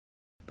 or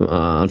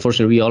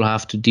unfortunately, we all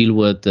have to deal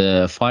with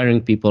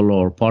firing people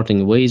or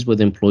parting ways with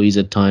employees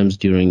at times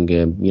during,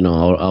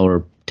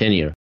 our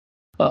tenure.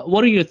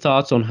 What are your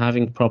thoughts on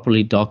having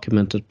properly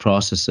documented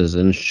processes,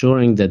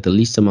 ensuring that the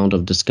least amount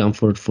of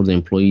discomfort for the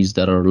employees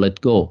that are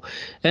let go,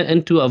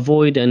 and to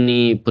avoid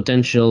any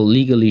potential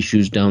legal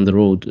issues down the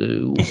road?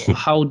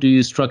 How do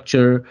you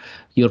structure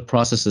your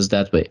processes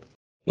that way?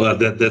 Well,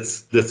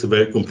 that's a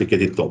very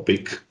complicated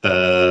topic.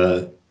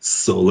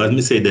 So let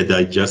me say that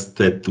I just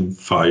had to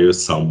fire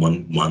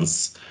someone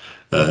once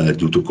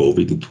due to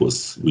COVID. It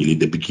was really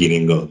the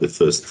beginning of the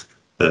first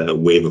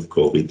wave of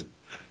COVID.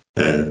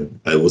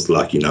 I was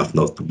lucky enough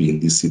not to be in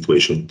this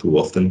situation too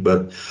often.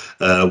 But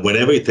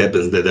whenever it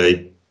happens that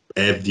I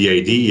have the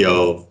idea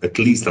of at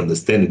least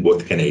understanding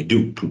what can I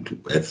do to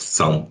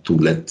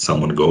let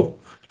someone go,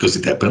 because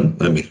it happened.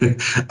 I mean,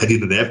 I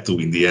didn't have to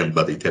in the end,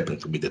 but it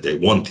happened to me that I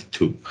wanted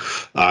to.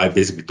 I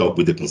basically talked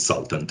with the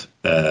consultant.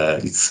 I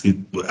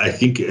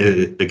think,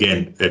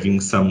 again, having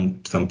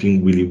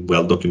something really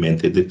well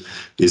documented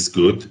is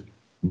good.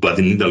 But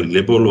in Italy,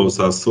 labor laws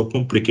are so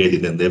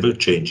complicated and ever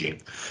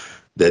changing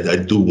that I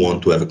do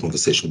want to have a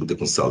conversation with the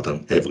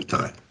consultant every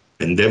time.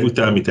 And every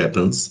time it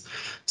happens,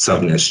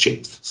 something has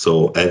changed.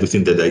 So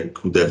everything that I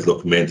could have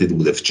documented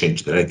would have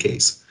changed in any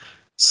case.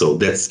 So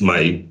that's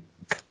my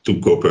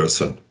to-go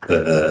person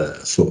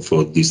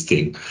for this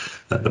thing.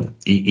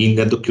 In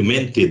a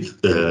documented,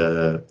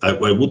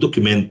 I would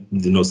document,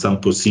 some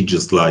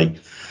procedures like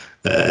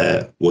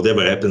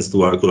whatever happens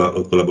to our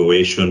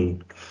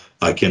collaboration,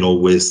 I can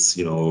always,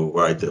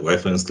 write a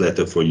reference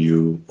letter for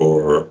you,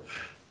 or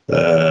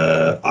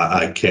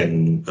I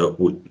can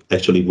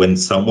actually, when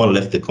someone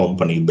left the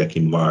company back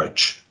in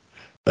March,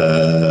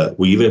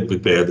 We even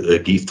prepared a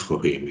gift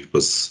for him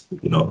because,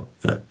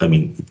 I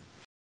mean,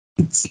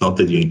 it's not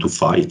that you need to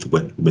fight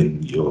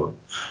when you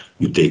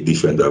take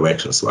different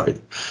directions, right?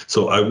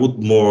 So I would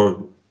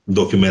more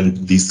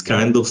document these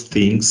kind of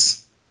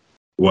things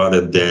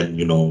rather than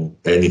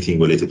anything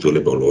related to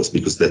labor laws,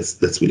 because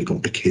that's really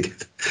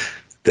complicated.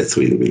 That's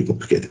really, really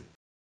complicated.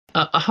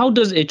 How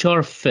does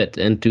HR fit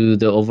into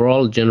the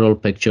overall general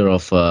picture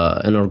of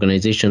an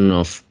organization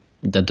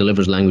that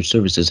delivers language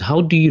services?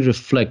 How do you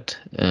reflect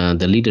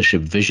the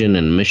leadership vision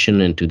and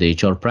mission into the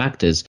HR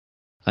practice?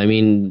 I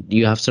mean,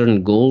 you have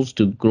certain goals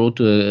to grow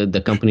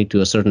the company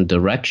to a certain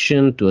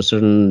direction, to a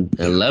certain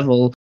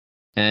level,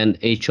 and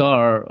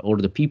HR, or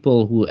the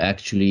people who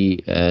actually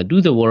do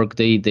the work,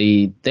 they're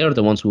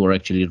the ones who are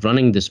actually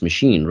running this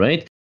machine,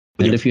 right?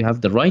 And if you have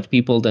the right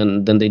people,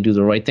 then they do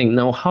the right thing.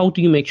 Now, how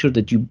do you make sure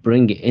that you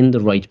bring in the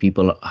right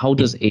people? How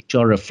does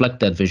HR reflect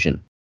that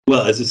vision?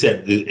 Well, as you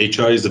said,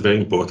 HR is very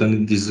important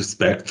in this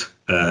respect.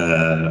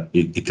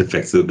 It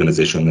affects the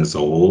organization as a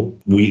whole.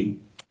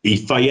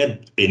 If I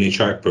had an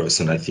HR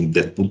person, I think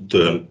that would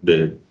turn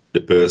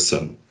the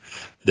person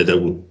that I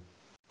would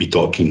be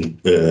talking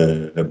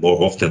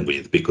more often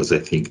with, because I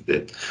think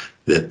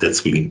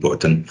that's really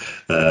important.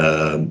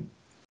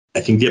 I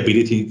think the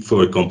ability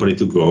for a company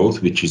to grow,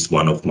 which is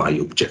one of my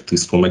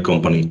objectives for my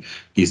company,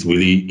 is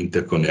really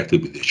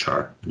interconnected with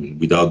HR. I mean,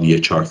 without the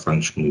HR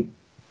function,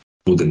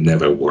 it would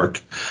never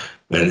work.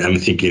 And I'm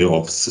thinking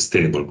of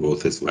sustainable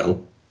growth as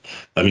well.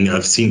 I mean,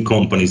 I've seen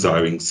companies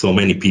hiring so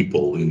many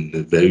people in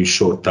a very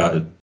short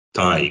time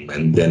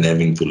and then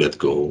having to let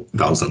go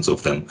thousands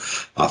of them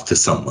after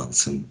some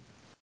months. And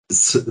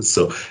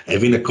so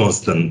having a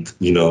constant,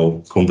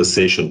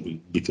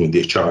 conversation between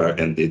the HR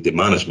and the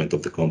management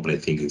of the company, I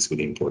think is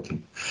really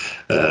important.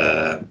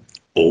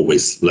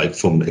 Always, like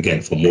from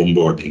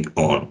onboarding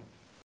on.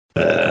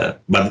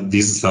 But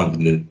this is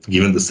something that,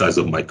 given the size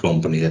of my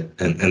company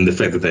and the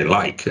fact that I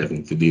like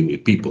having to deal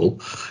with people,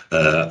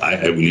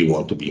 I really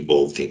want to be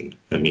involved in.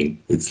 I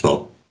mean, it's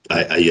not,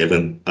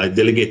 I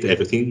delegate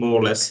everything more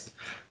or less,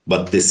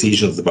 but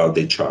decisions about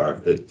HR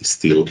is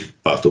still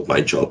part of my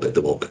job at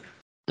the moment.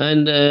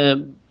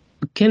 And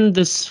can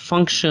this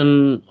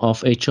function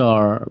of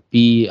HR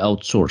be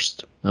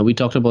outsourced? We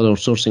talked about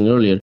outsourcing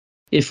earlier.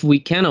 If we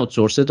can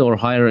outsource it or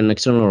hire an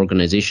external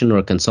organization or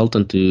a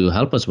consultant to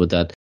help us with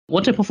that,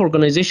 what type of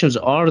organizations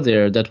are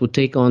there that would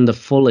take on the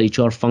full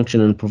HR function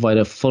and provide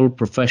a full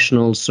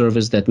professional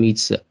service that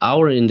meets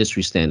our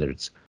industry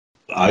standards?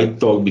 I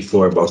talked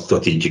before about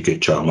strategic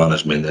HR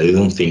management. I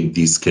don't think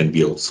this can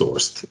be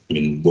outsourced. I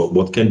mean,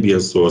 what can be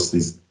outsourced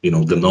is,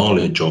 the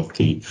knowledge of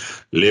the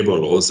labor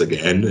laws.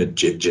 Again,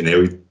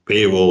 generic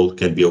payroll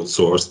can be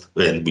outsourced,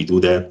 and we do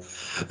that.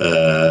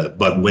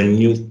 But when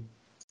you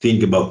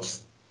think about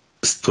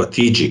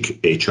strategic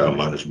HR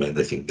management,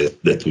 I think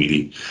that's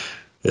really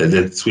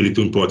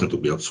too important to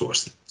be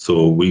outsourced.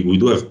 So we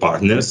do have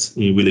partners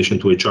in relation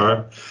to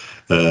HR.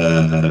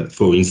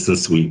 For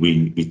instance,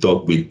 we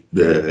talk with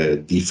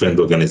the different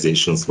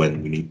organizations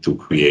when we need to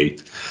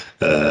create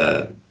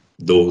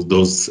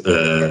those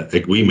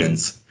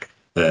agreements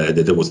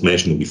that I was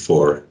mentioning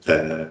before.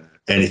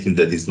 Anything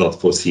that is not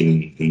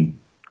foreseen in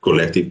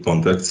collective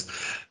contracts,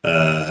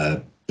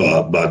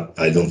 but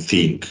I don't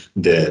think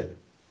that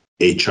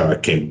HR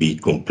can be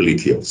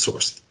completely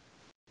outsourced.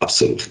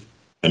 Absolutely.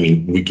 I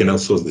mean, we can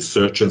outsource the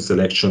search and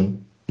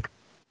selection,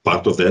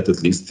 part of that,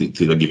 at least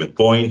to a given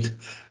point.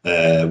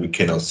 We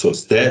can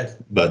outsource that,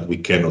 but we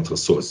cannot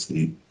outsource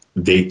the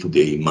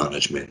day-to-day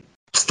management,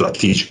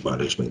 strategic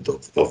management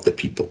of the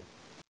people.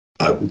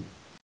 I would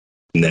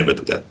never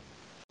do that.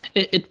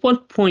 At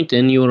what point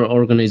in your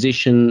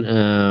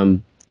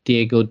organization,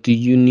 Diego, do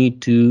you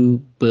need to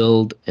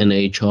build an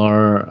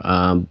HR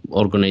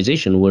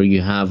organization where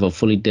you have a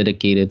fully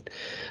dedicated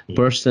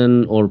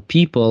person or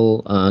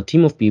people,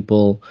 team of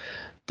people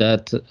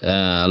that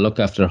look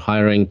after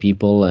hiring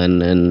people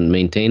and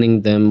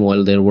maintaining them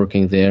while they're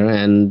working there,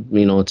 and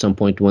at some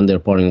point when they're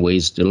parting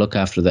ways, to look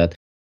after that?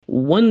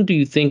 When do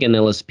you think an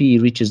LSP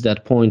reaches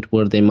that point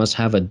where they must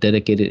have a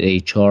dedicated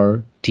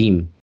HR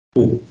team?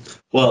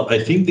 Well, I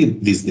think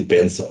this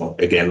depends on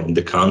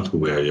the country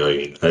where you're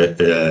in,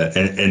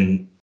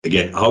 and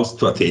again, how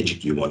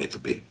strategic you want it to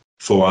be.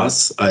 For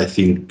us, I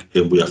think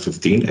we are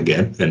 15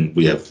 again, and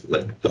we have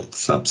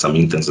some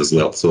interns as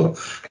well. So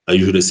I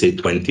usually say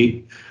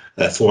 20.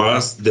 For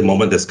us, the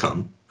moment has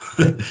come,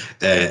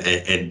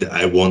 and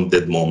I want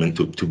that moment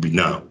to be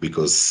now,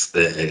 because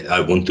I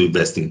want to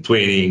invest in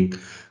training.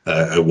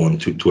 I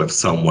want to have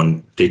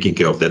someone taking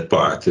care of that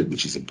part,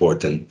 which is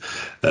important.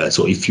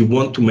 So if you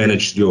want to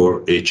manage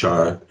your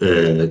HR,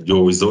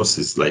 your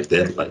resources like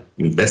that, like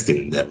investing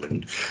in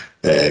them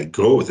and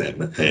grow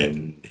them,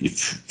 and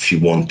if you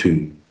want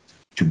to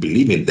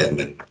believe in them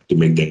and to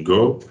make them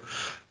grow,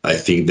 I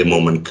think that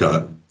moment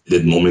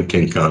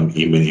can come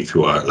even if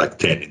you are like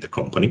 10 in the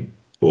company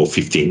or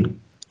 15.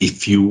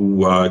 If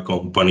you are a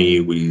company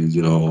with,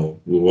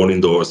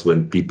 rolling doors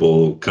when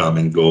people come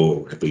and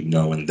go every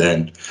now and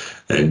then,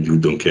 and you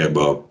don't care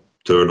about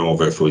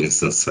turnover, for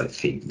instance, I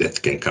think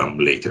that can come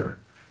later.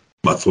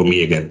 But for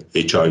me, again,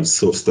 HR is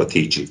so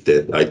strategic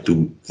that I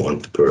do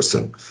want a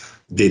person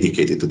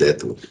dedicated to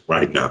that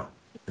right now.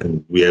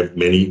 And we have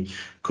many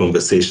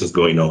conversations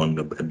going on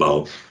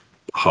about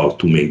how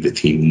to make the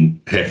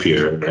team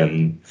happier.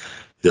 And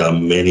there are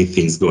many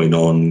things going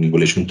on in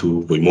relation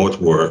to remote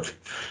work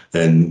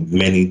and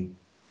many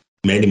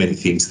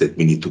things that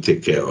we need to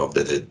take care of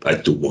that I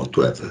do want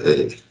to have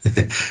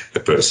a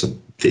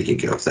person taking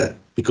care of that,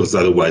 because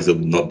otherwise I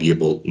would not be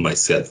able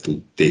myself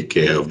to take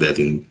care of that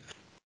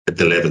at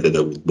the level that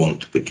I would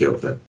want to take care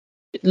of that.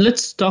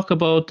 Let's talk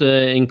about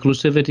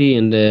inclusivity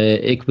and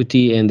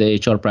equity and the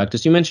HR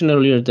practice. You mentioned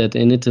earlier that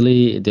in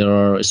Italy there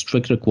are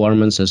strict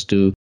requirements as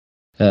to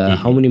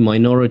how many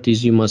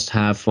minorities you must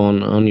have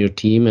on your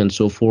team and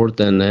so forth.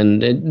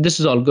 And this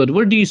is all good.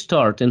 Where do you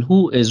start, and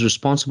who is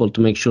responsible to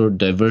make sure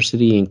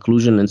diversity,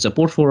 inclusion, and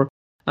support for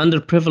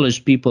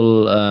underprivileged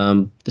people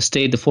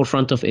stay at the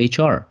forefront of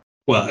HR?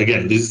 Well,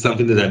 again, this is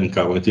something that I'm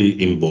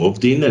currently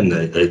involved in, and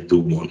I do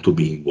want to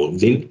be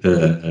involved in.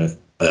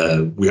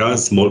 We are a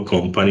small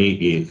company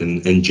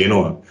in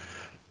Genoa.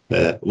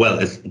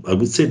 Well, I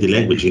would say the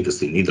language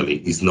industry in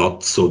Italy is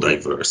not so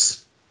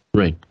diverse.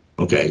 Right.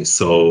 Okay,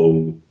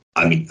 so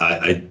I mean,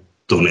 I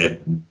don't have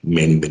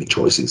many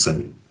choices. I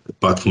mean,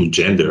 apart from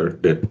gender,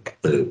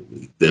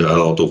 there are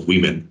a lot of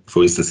women,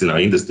 for instance, in our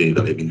industry.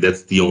 I mean,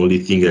 that's the only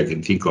thing I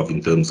can think of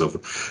in terms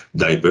of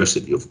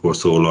diversity. Of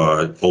course, all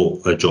our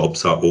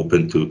jobs are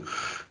open to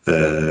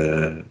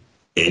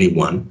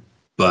anyone.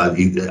 But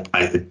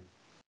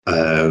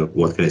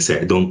what can I say?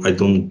 I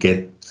don't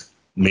get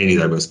many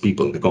diverse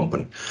people in the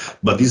company.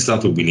 But this is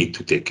something we need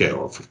to take care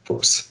of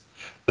course.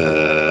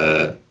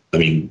 I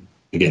mean,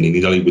 again, in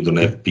Italy, we don't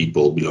have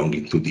people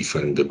belonging to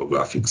different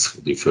demographics,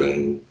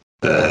 different,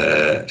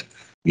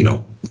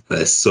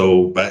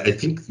 so I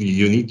think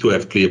you need to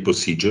have clear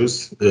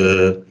procedures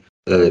that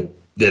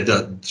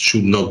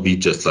should not be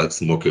just like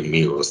smoke and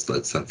mirrors,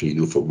 like something you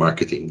do for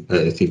marketing.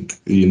 I think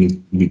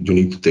you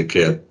need to take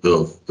care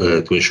of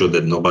to ensure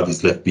that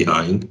nobody's left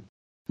behind.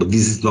 But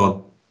this has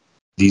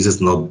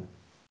not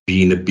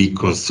been a big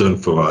concern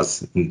for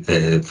us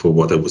for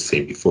what I was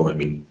saying before. I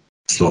mean,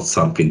 it's not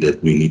something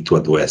that we need to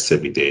address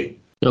every day.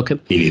 Okay.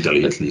 In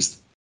Italy, at least.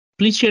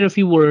 Please share a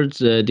few words,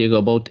 Diego,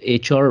 about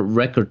HR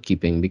record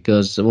keeping,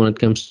 because when it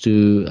comes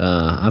to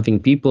having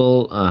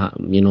people,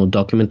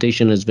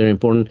 documentation is very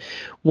important.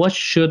 What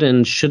should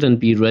and shouldn't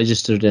be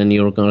registered in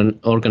your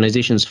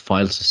organization's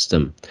file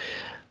system?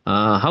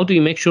 How do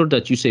you make sure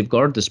that you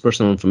safeguard this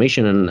personal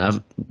information,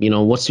 and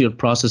what's your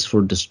process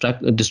for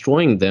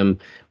destroying them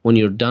when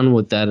you're done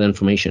with that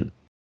information?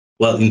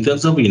 Well, in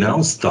terms of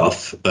in-house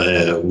stuff,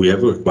 we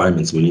have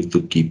requirements. We need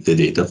to keep the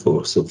data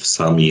for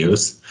some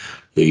years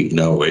in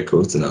our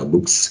records, in our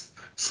books.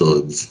 So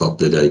it's not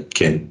that I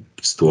can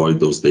destroy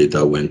those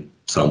data when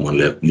someone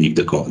leaves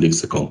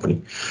the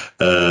company.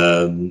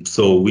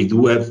 So we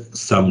do have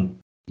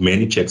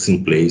many checks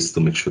in place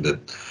to make sure that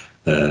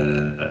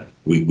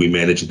we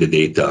manage the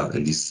data,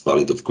 and this is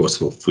valid, of course,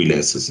 for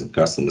freelancers and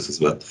customers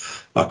as well,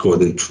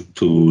 according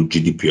to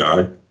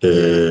GDPR.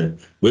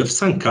 We have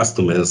some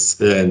customers,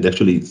 and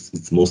actually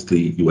it's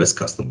mostly US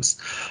customers,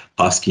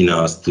 asking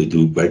us to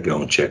do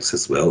background checks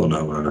as well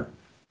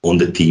on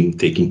the team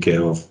taking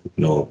care of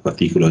a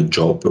particular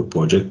job or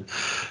project.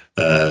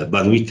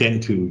 But we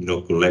tend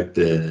to collect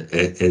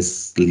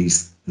as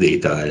least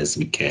data as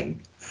we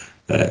can.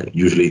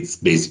 Usually it's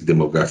basic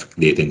demographic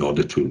data in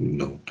order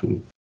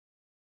to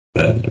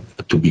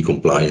be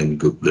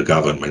compliant with the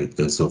government in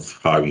terms of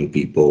hiring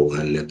people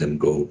and let them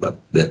go. But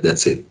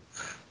that's it.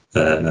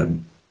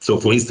 So,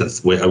 for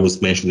instance, where I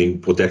was mentioning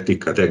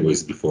protected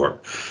categories before,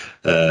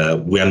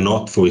 we are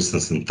not, for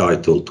instance,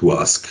 entitled to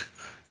ask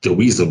the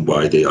reason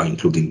why they are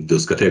included in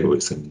those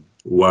categories. And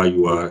why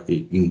you are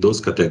in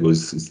those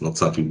categories is not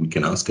something we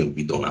can ask, and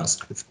we don't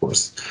ask, of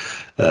course,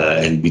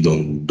 and we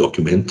don't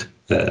document.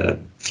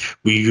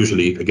 We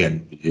usually,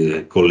 again,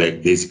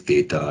 collect basic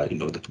data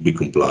in order to be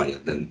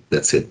compliant, and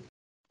that's it.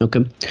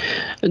 Okay.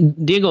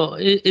 Diego,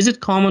 is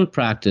it common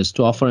practice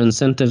to offer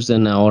incentives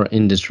in our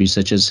industry,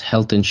 such as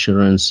health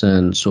insurance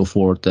and so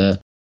forth?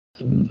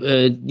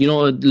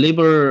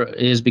 Labor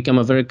has become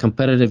a very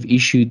competitive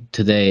issue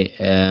today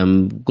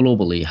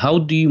globally. How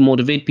do you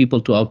motivate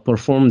people to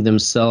outperform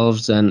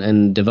themselves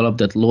and develop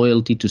that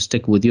loyalty to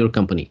stick with your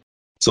company?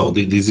 So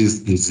this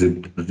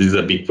is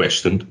a big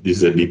question. This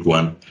is a big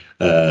one.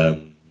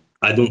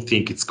 I don't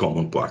think it's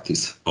common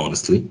practice,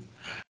 honestly.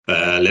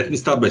 Let me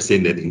start by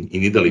saying that in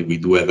Italy, we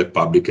do have a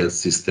public health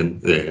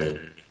system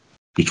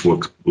which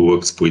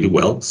works pretty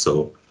well.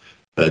 So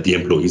the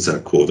employees are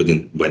covered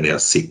when they are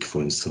sick,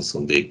 for instance,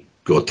 or they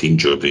got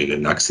injured in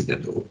an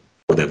accident or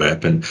whatever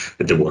happened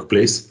at the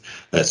workplace.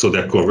 So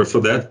they're covered for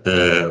that.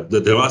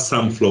 There are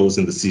some flaws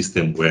in the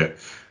system where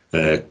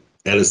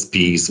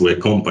LSPs, where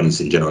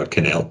companies in general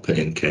can help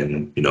and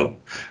can,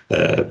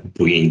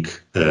 bring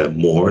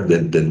more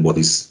than what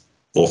is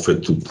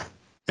offered to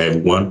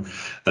everyone.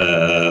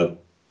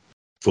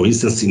 For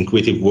instance, in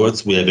Creative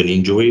Words, we have an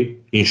injury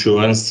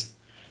insurance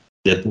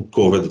that would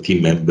cover the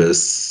team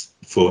members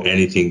for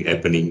anything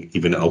happening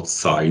even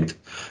outside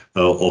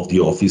of the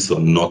office or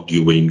not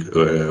during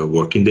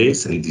working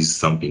days. And this is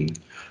something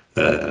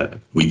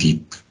we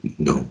did,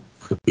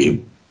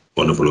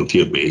 on a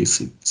volunteer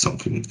basis,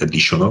 something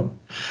additional.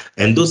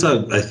 And those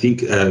are, I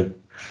think,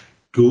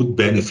 good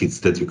benefits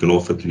that you can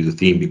offer to the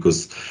team,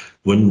 because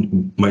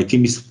when my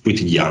team is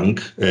pretty young,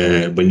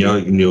 when you're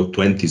in your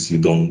 20s, you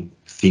don't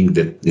think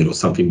that,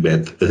 something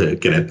bad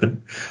can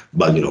happen,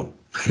 but,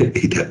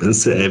 it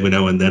happens every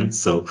now and then.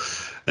 So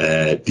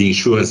the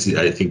insurance,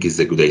 I think, is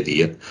a good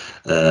idea.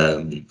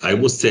 I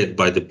was said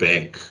by the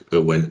bank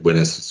when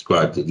I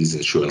subscribed to this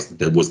insurance,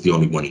 that was the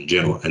only one in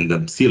Genoa,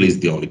 and still is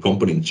the only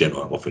company in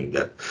Genoa offering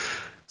that.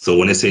 So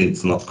when I say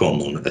it's not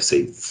common, I say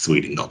it's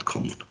really not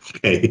common.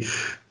 Okay,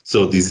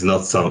 so this is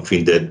not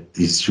something that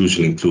is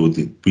usually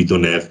included. We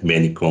don't have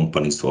many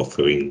companies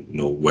offering,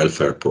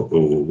 welfare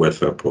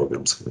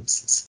programs, for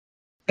instance.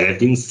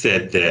 Having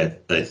said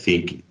that, I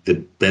think the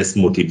best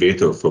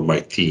motivator for my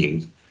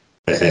team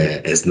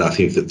has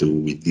nothing to do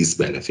with these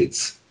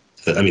benefits.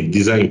 I mean,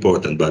 these are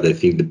important, but I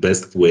think the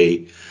best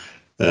way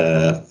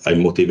I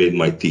motivate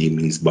my team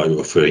is by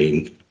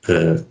offering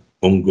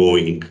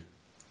ongoing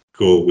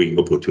growing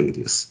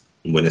opportunities.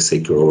 When I say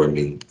grow, I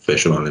mean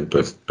professional and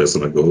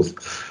personal growth.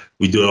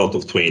 We do a lot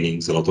of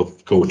trainings, a lot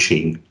of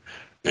coaching.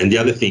 And the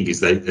other thing is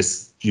that I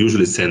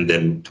usually send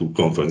them to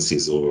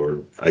conferences,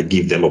 or I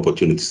give them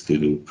opportunities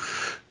to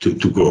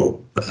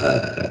grow,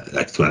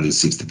 like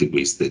 360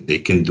 degrees. They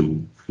can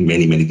do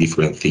many, many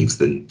different things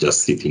than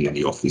just sitting in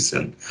the office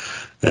and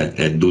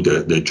do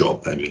their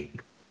job. I mean,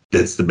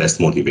 that's the best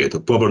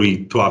motivator.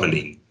 Probably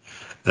traveling,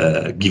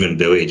 given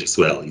their age as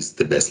well, is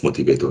the best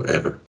motivator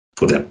ever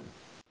for them.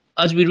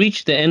 As we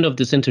reach the end of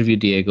this interview,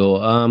 Diego,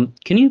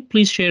 can you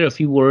please share a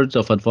few words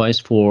of advice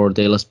for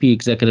the LSP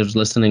executives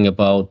listening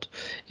about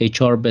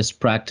HR best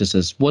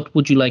practices? What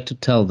would you like to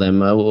tell them?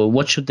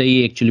 What should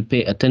they actually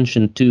pay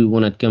attention to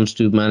when it comes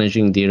to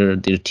managing their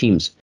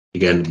teams?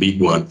 Again,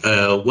 big one.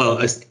 Well,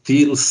 I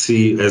still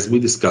see, as we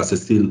discussed, I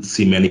still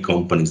see many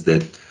companies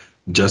that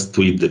just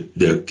treat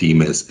their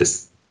team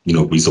as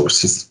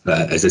resources.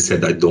 As I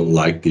said, I don't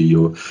like the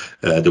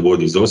word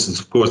resources.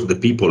 Of course, the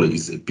people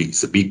is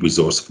a big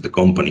resource for the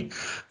company,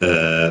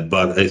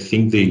 but I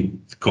think the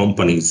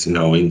companies in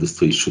our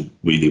industry should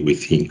really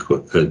rethink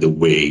the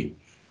way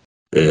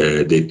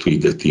they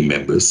treat their team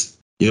members.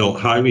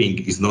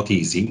 Hiring is not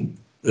easy.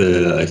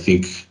 I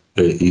think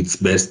it's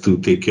best to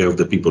take care of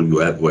the people you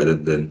have rather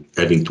than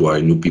having to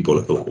hire new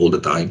people all the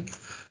time.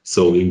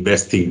 So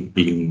investing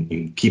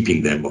in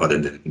keeping them rather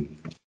than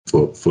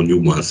for new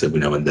ones every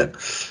now and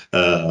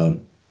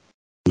then.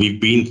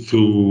 We've been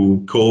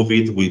through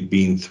COVID. We've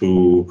been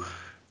through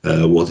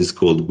what is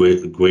called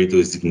great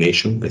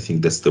resignation. I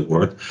think that's the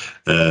word.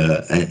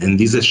 And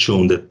this has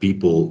shown that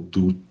people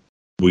do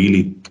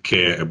really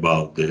care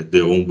about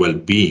their own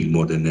well-being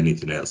more than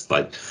anything else,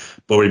 like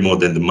probably more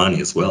than the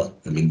money as well.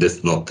 I mean,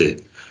 that's not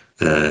the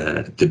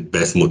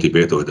best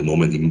motivator at the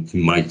moment,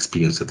 in my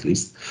experience at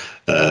least.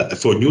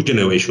 For new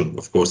generation,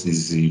 of course, this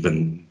is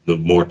even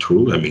more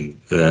true. I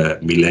mean,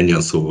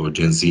 millennials or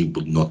Gen Z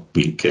would not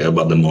really care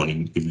about the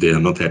money. If they are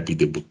not happy,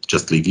 they would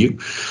just leave you.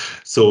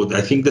 So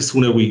I think the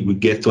sooner we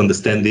get to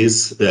understand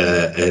this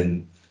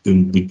and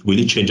we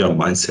really change our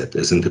mindset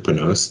as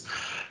entrepreneurs,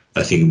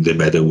 I think the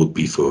better it would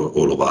be for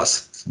all of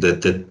us.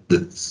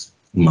 That's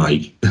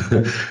my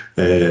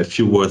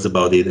few words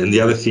about it. And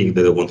the other thing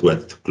that I want to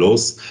add to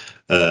close,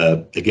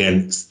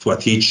 again,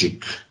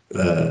 strategic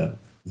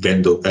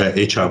vendor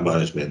HR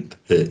management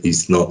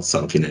is not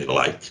something I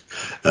like.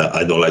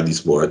 I don't like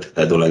this word.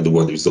 I don't like the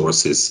word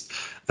resources.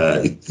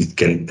 It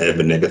can have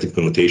a negative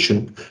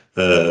connotation.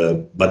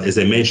 But as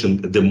I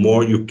mentioned, the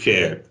more you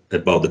care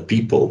about the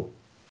people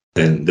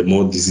and the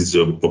more this is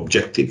your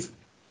objective,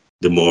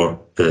 the more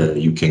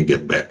you can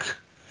get back.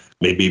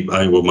 Maybe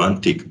I'm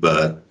romantic,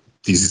 but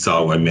this is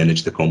how I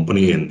manage the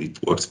company, and it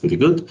works pretty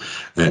good,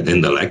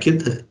 and I like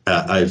it.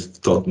 I've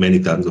thought many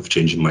times of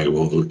changing my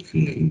role,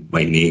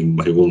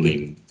 my role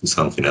name to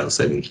something else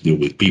having to do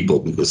with people,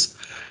 because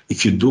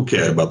if you do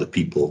care about the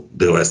people,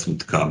 the rest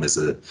would come as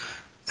a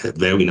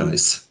very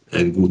nice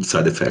and good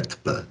side effect.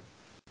 But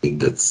I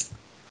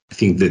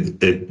think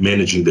that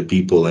managing the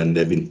people and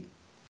having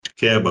to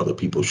care about the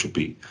people should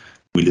be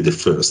really the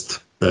first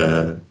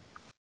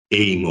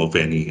aim of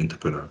any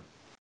entrepreneur.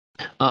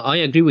 I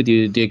agree with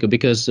you, Diego,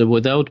 because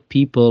without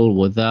people,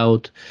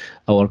 without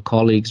our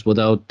colleagues,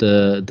 without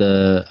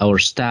our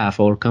staff,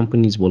 our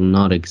companies will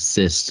not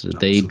exist.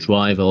 Absolutely. They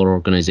drive our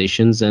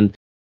organizations, and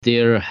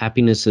their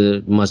happiness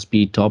must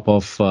be top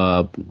of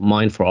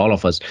mind for all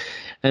of us.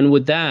 And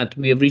with that,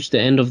 we have reached the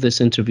end of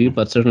this interview,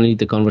 but certainly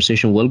the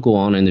conversation will go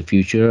on in the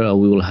future.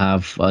 We will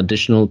have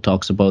additional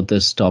talks about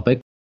this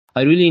topic.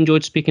 I really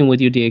enjoyed speaking with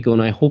you, Diego,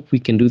 and I hope we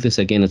can do this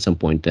again at some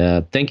point.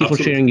 Thank you Absolutely.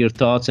 For sharing your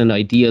thoughts and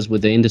ideas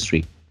with the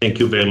industry. Thank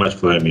you very much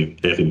for having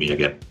me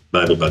again.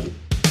 Bye, everybody.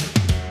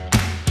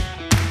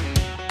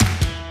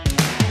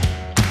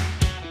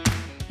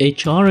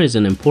 HR is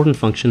an important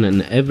function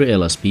in every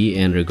LSP,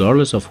 and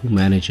regardless of who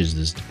manages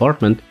this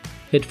department,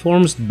 It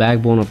forms the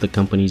backbone of the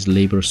company's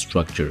labor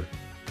structure.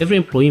 Every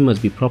employee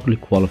must be properly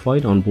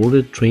qualified,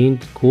 onboarded,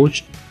 trained,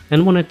 coached,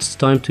 and when it's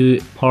time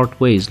to part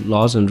ways,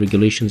 laws and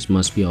regulations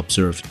must be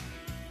observed.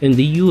 In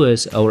the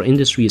US, our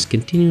industry is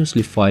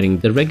continuously fighting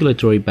the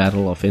regulatory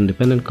battle of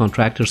independent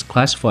contractors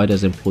classified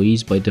as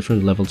employees by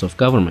different levels of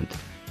government.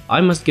 I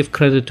must give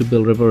credit to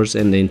Bill Rivers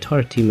and the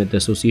entire team at the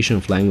Association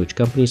of Language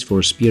Companies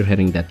for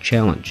spearheading that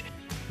challenge.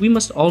 We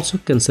must also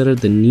consider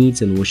the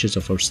needs and wishes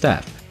of our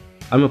staff.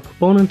 I'm a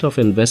proponent of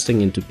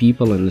investing into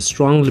people and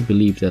strongly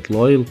believe that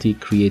loyalty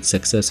creates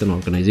success in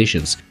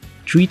organizations.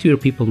 Treat your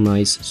people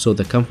nice so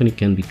the company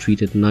can be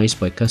treated nice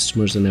by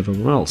customers and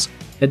everyone else.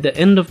 At the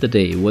end of the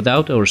day,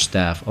 without our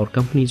staff, our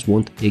companies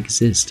won't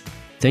exist.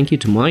 Thank you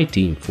to my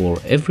team for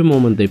every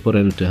moment they put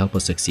in to help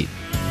us succeed.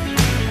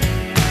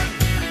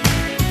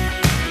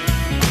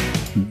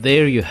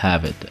 There you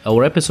have it.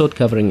 Our episode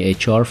covering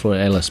HR for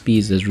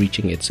LSPs is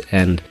reaching its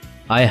end.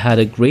 I had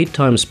a great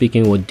time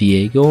speaking with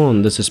Diego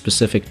on this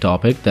specific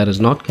topic that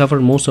is not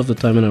covered most of the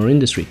time in our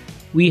industry.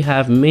 We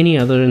have many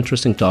other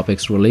interesting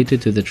topics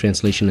related to the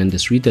translation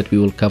industry that we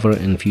will cover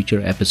in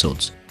future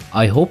episodes.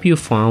 I hope you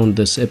found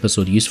this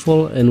episode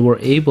useful and were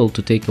able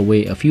to take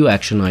away a few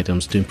action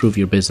items to improve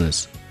your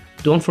business.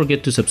 Don't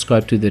forget to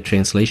subscribe to the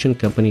Translation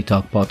Company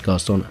Talk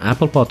podcast on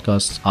Apple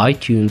Podcasts,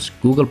 iTunes,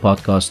 Google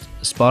Podcasts,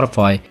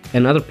 Spotify,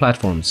 and other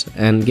platforms,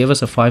 and give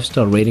us a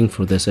 5-star rating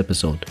for this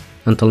episode.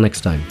 Until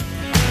next time.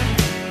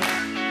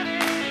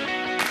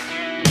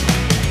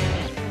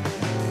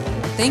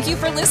 Thank you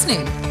for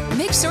listening.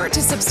 Make sure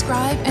to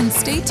subscribe and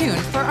stay tuned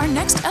for our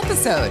next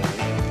episode.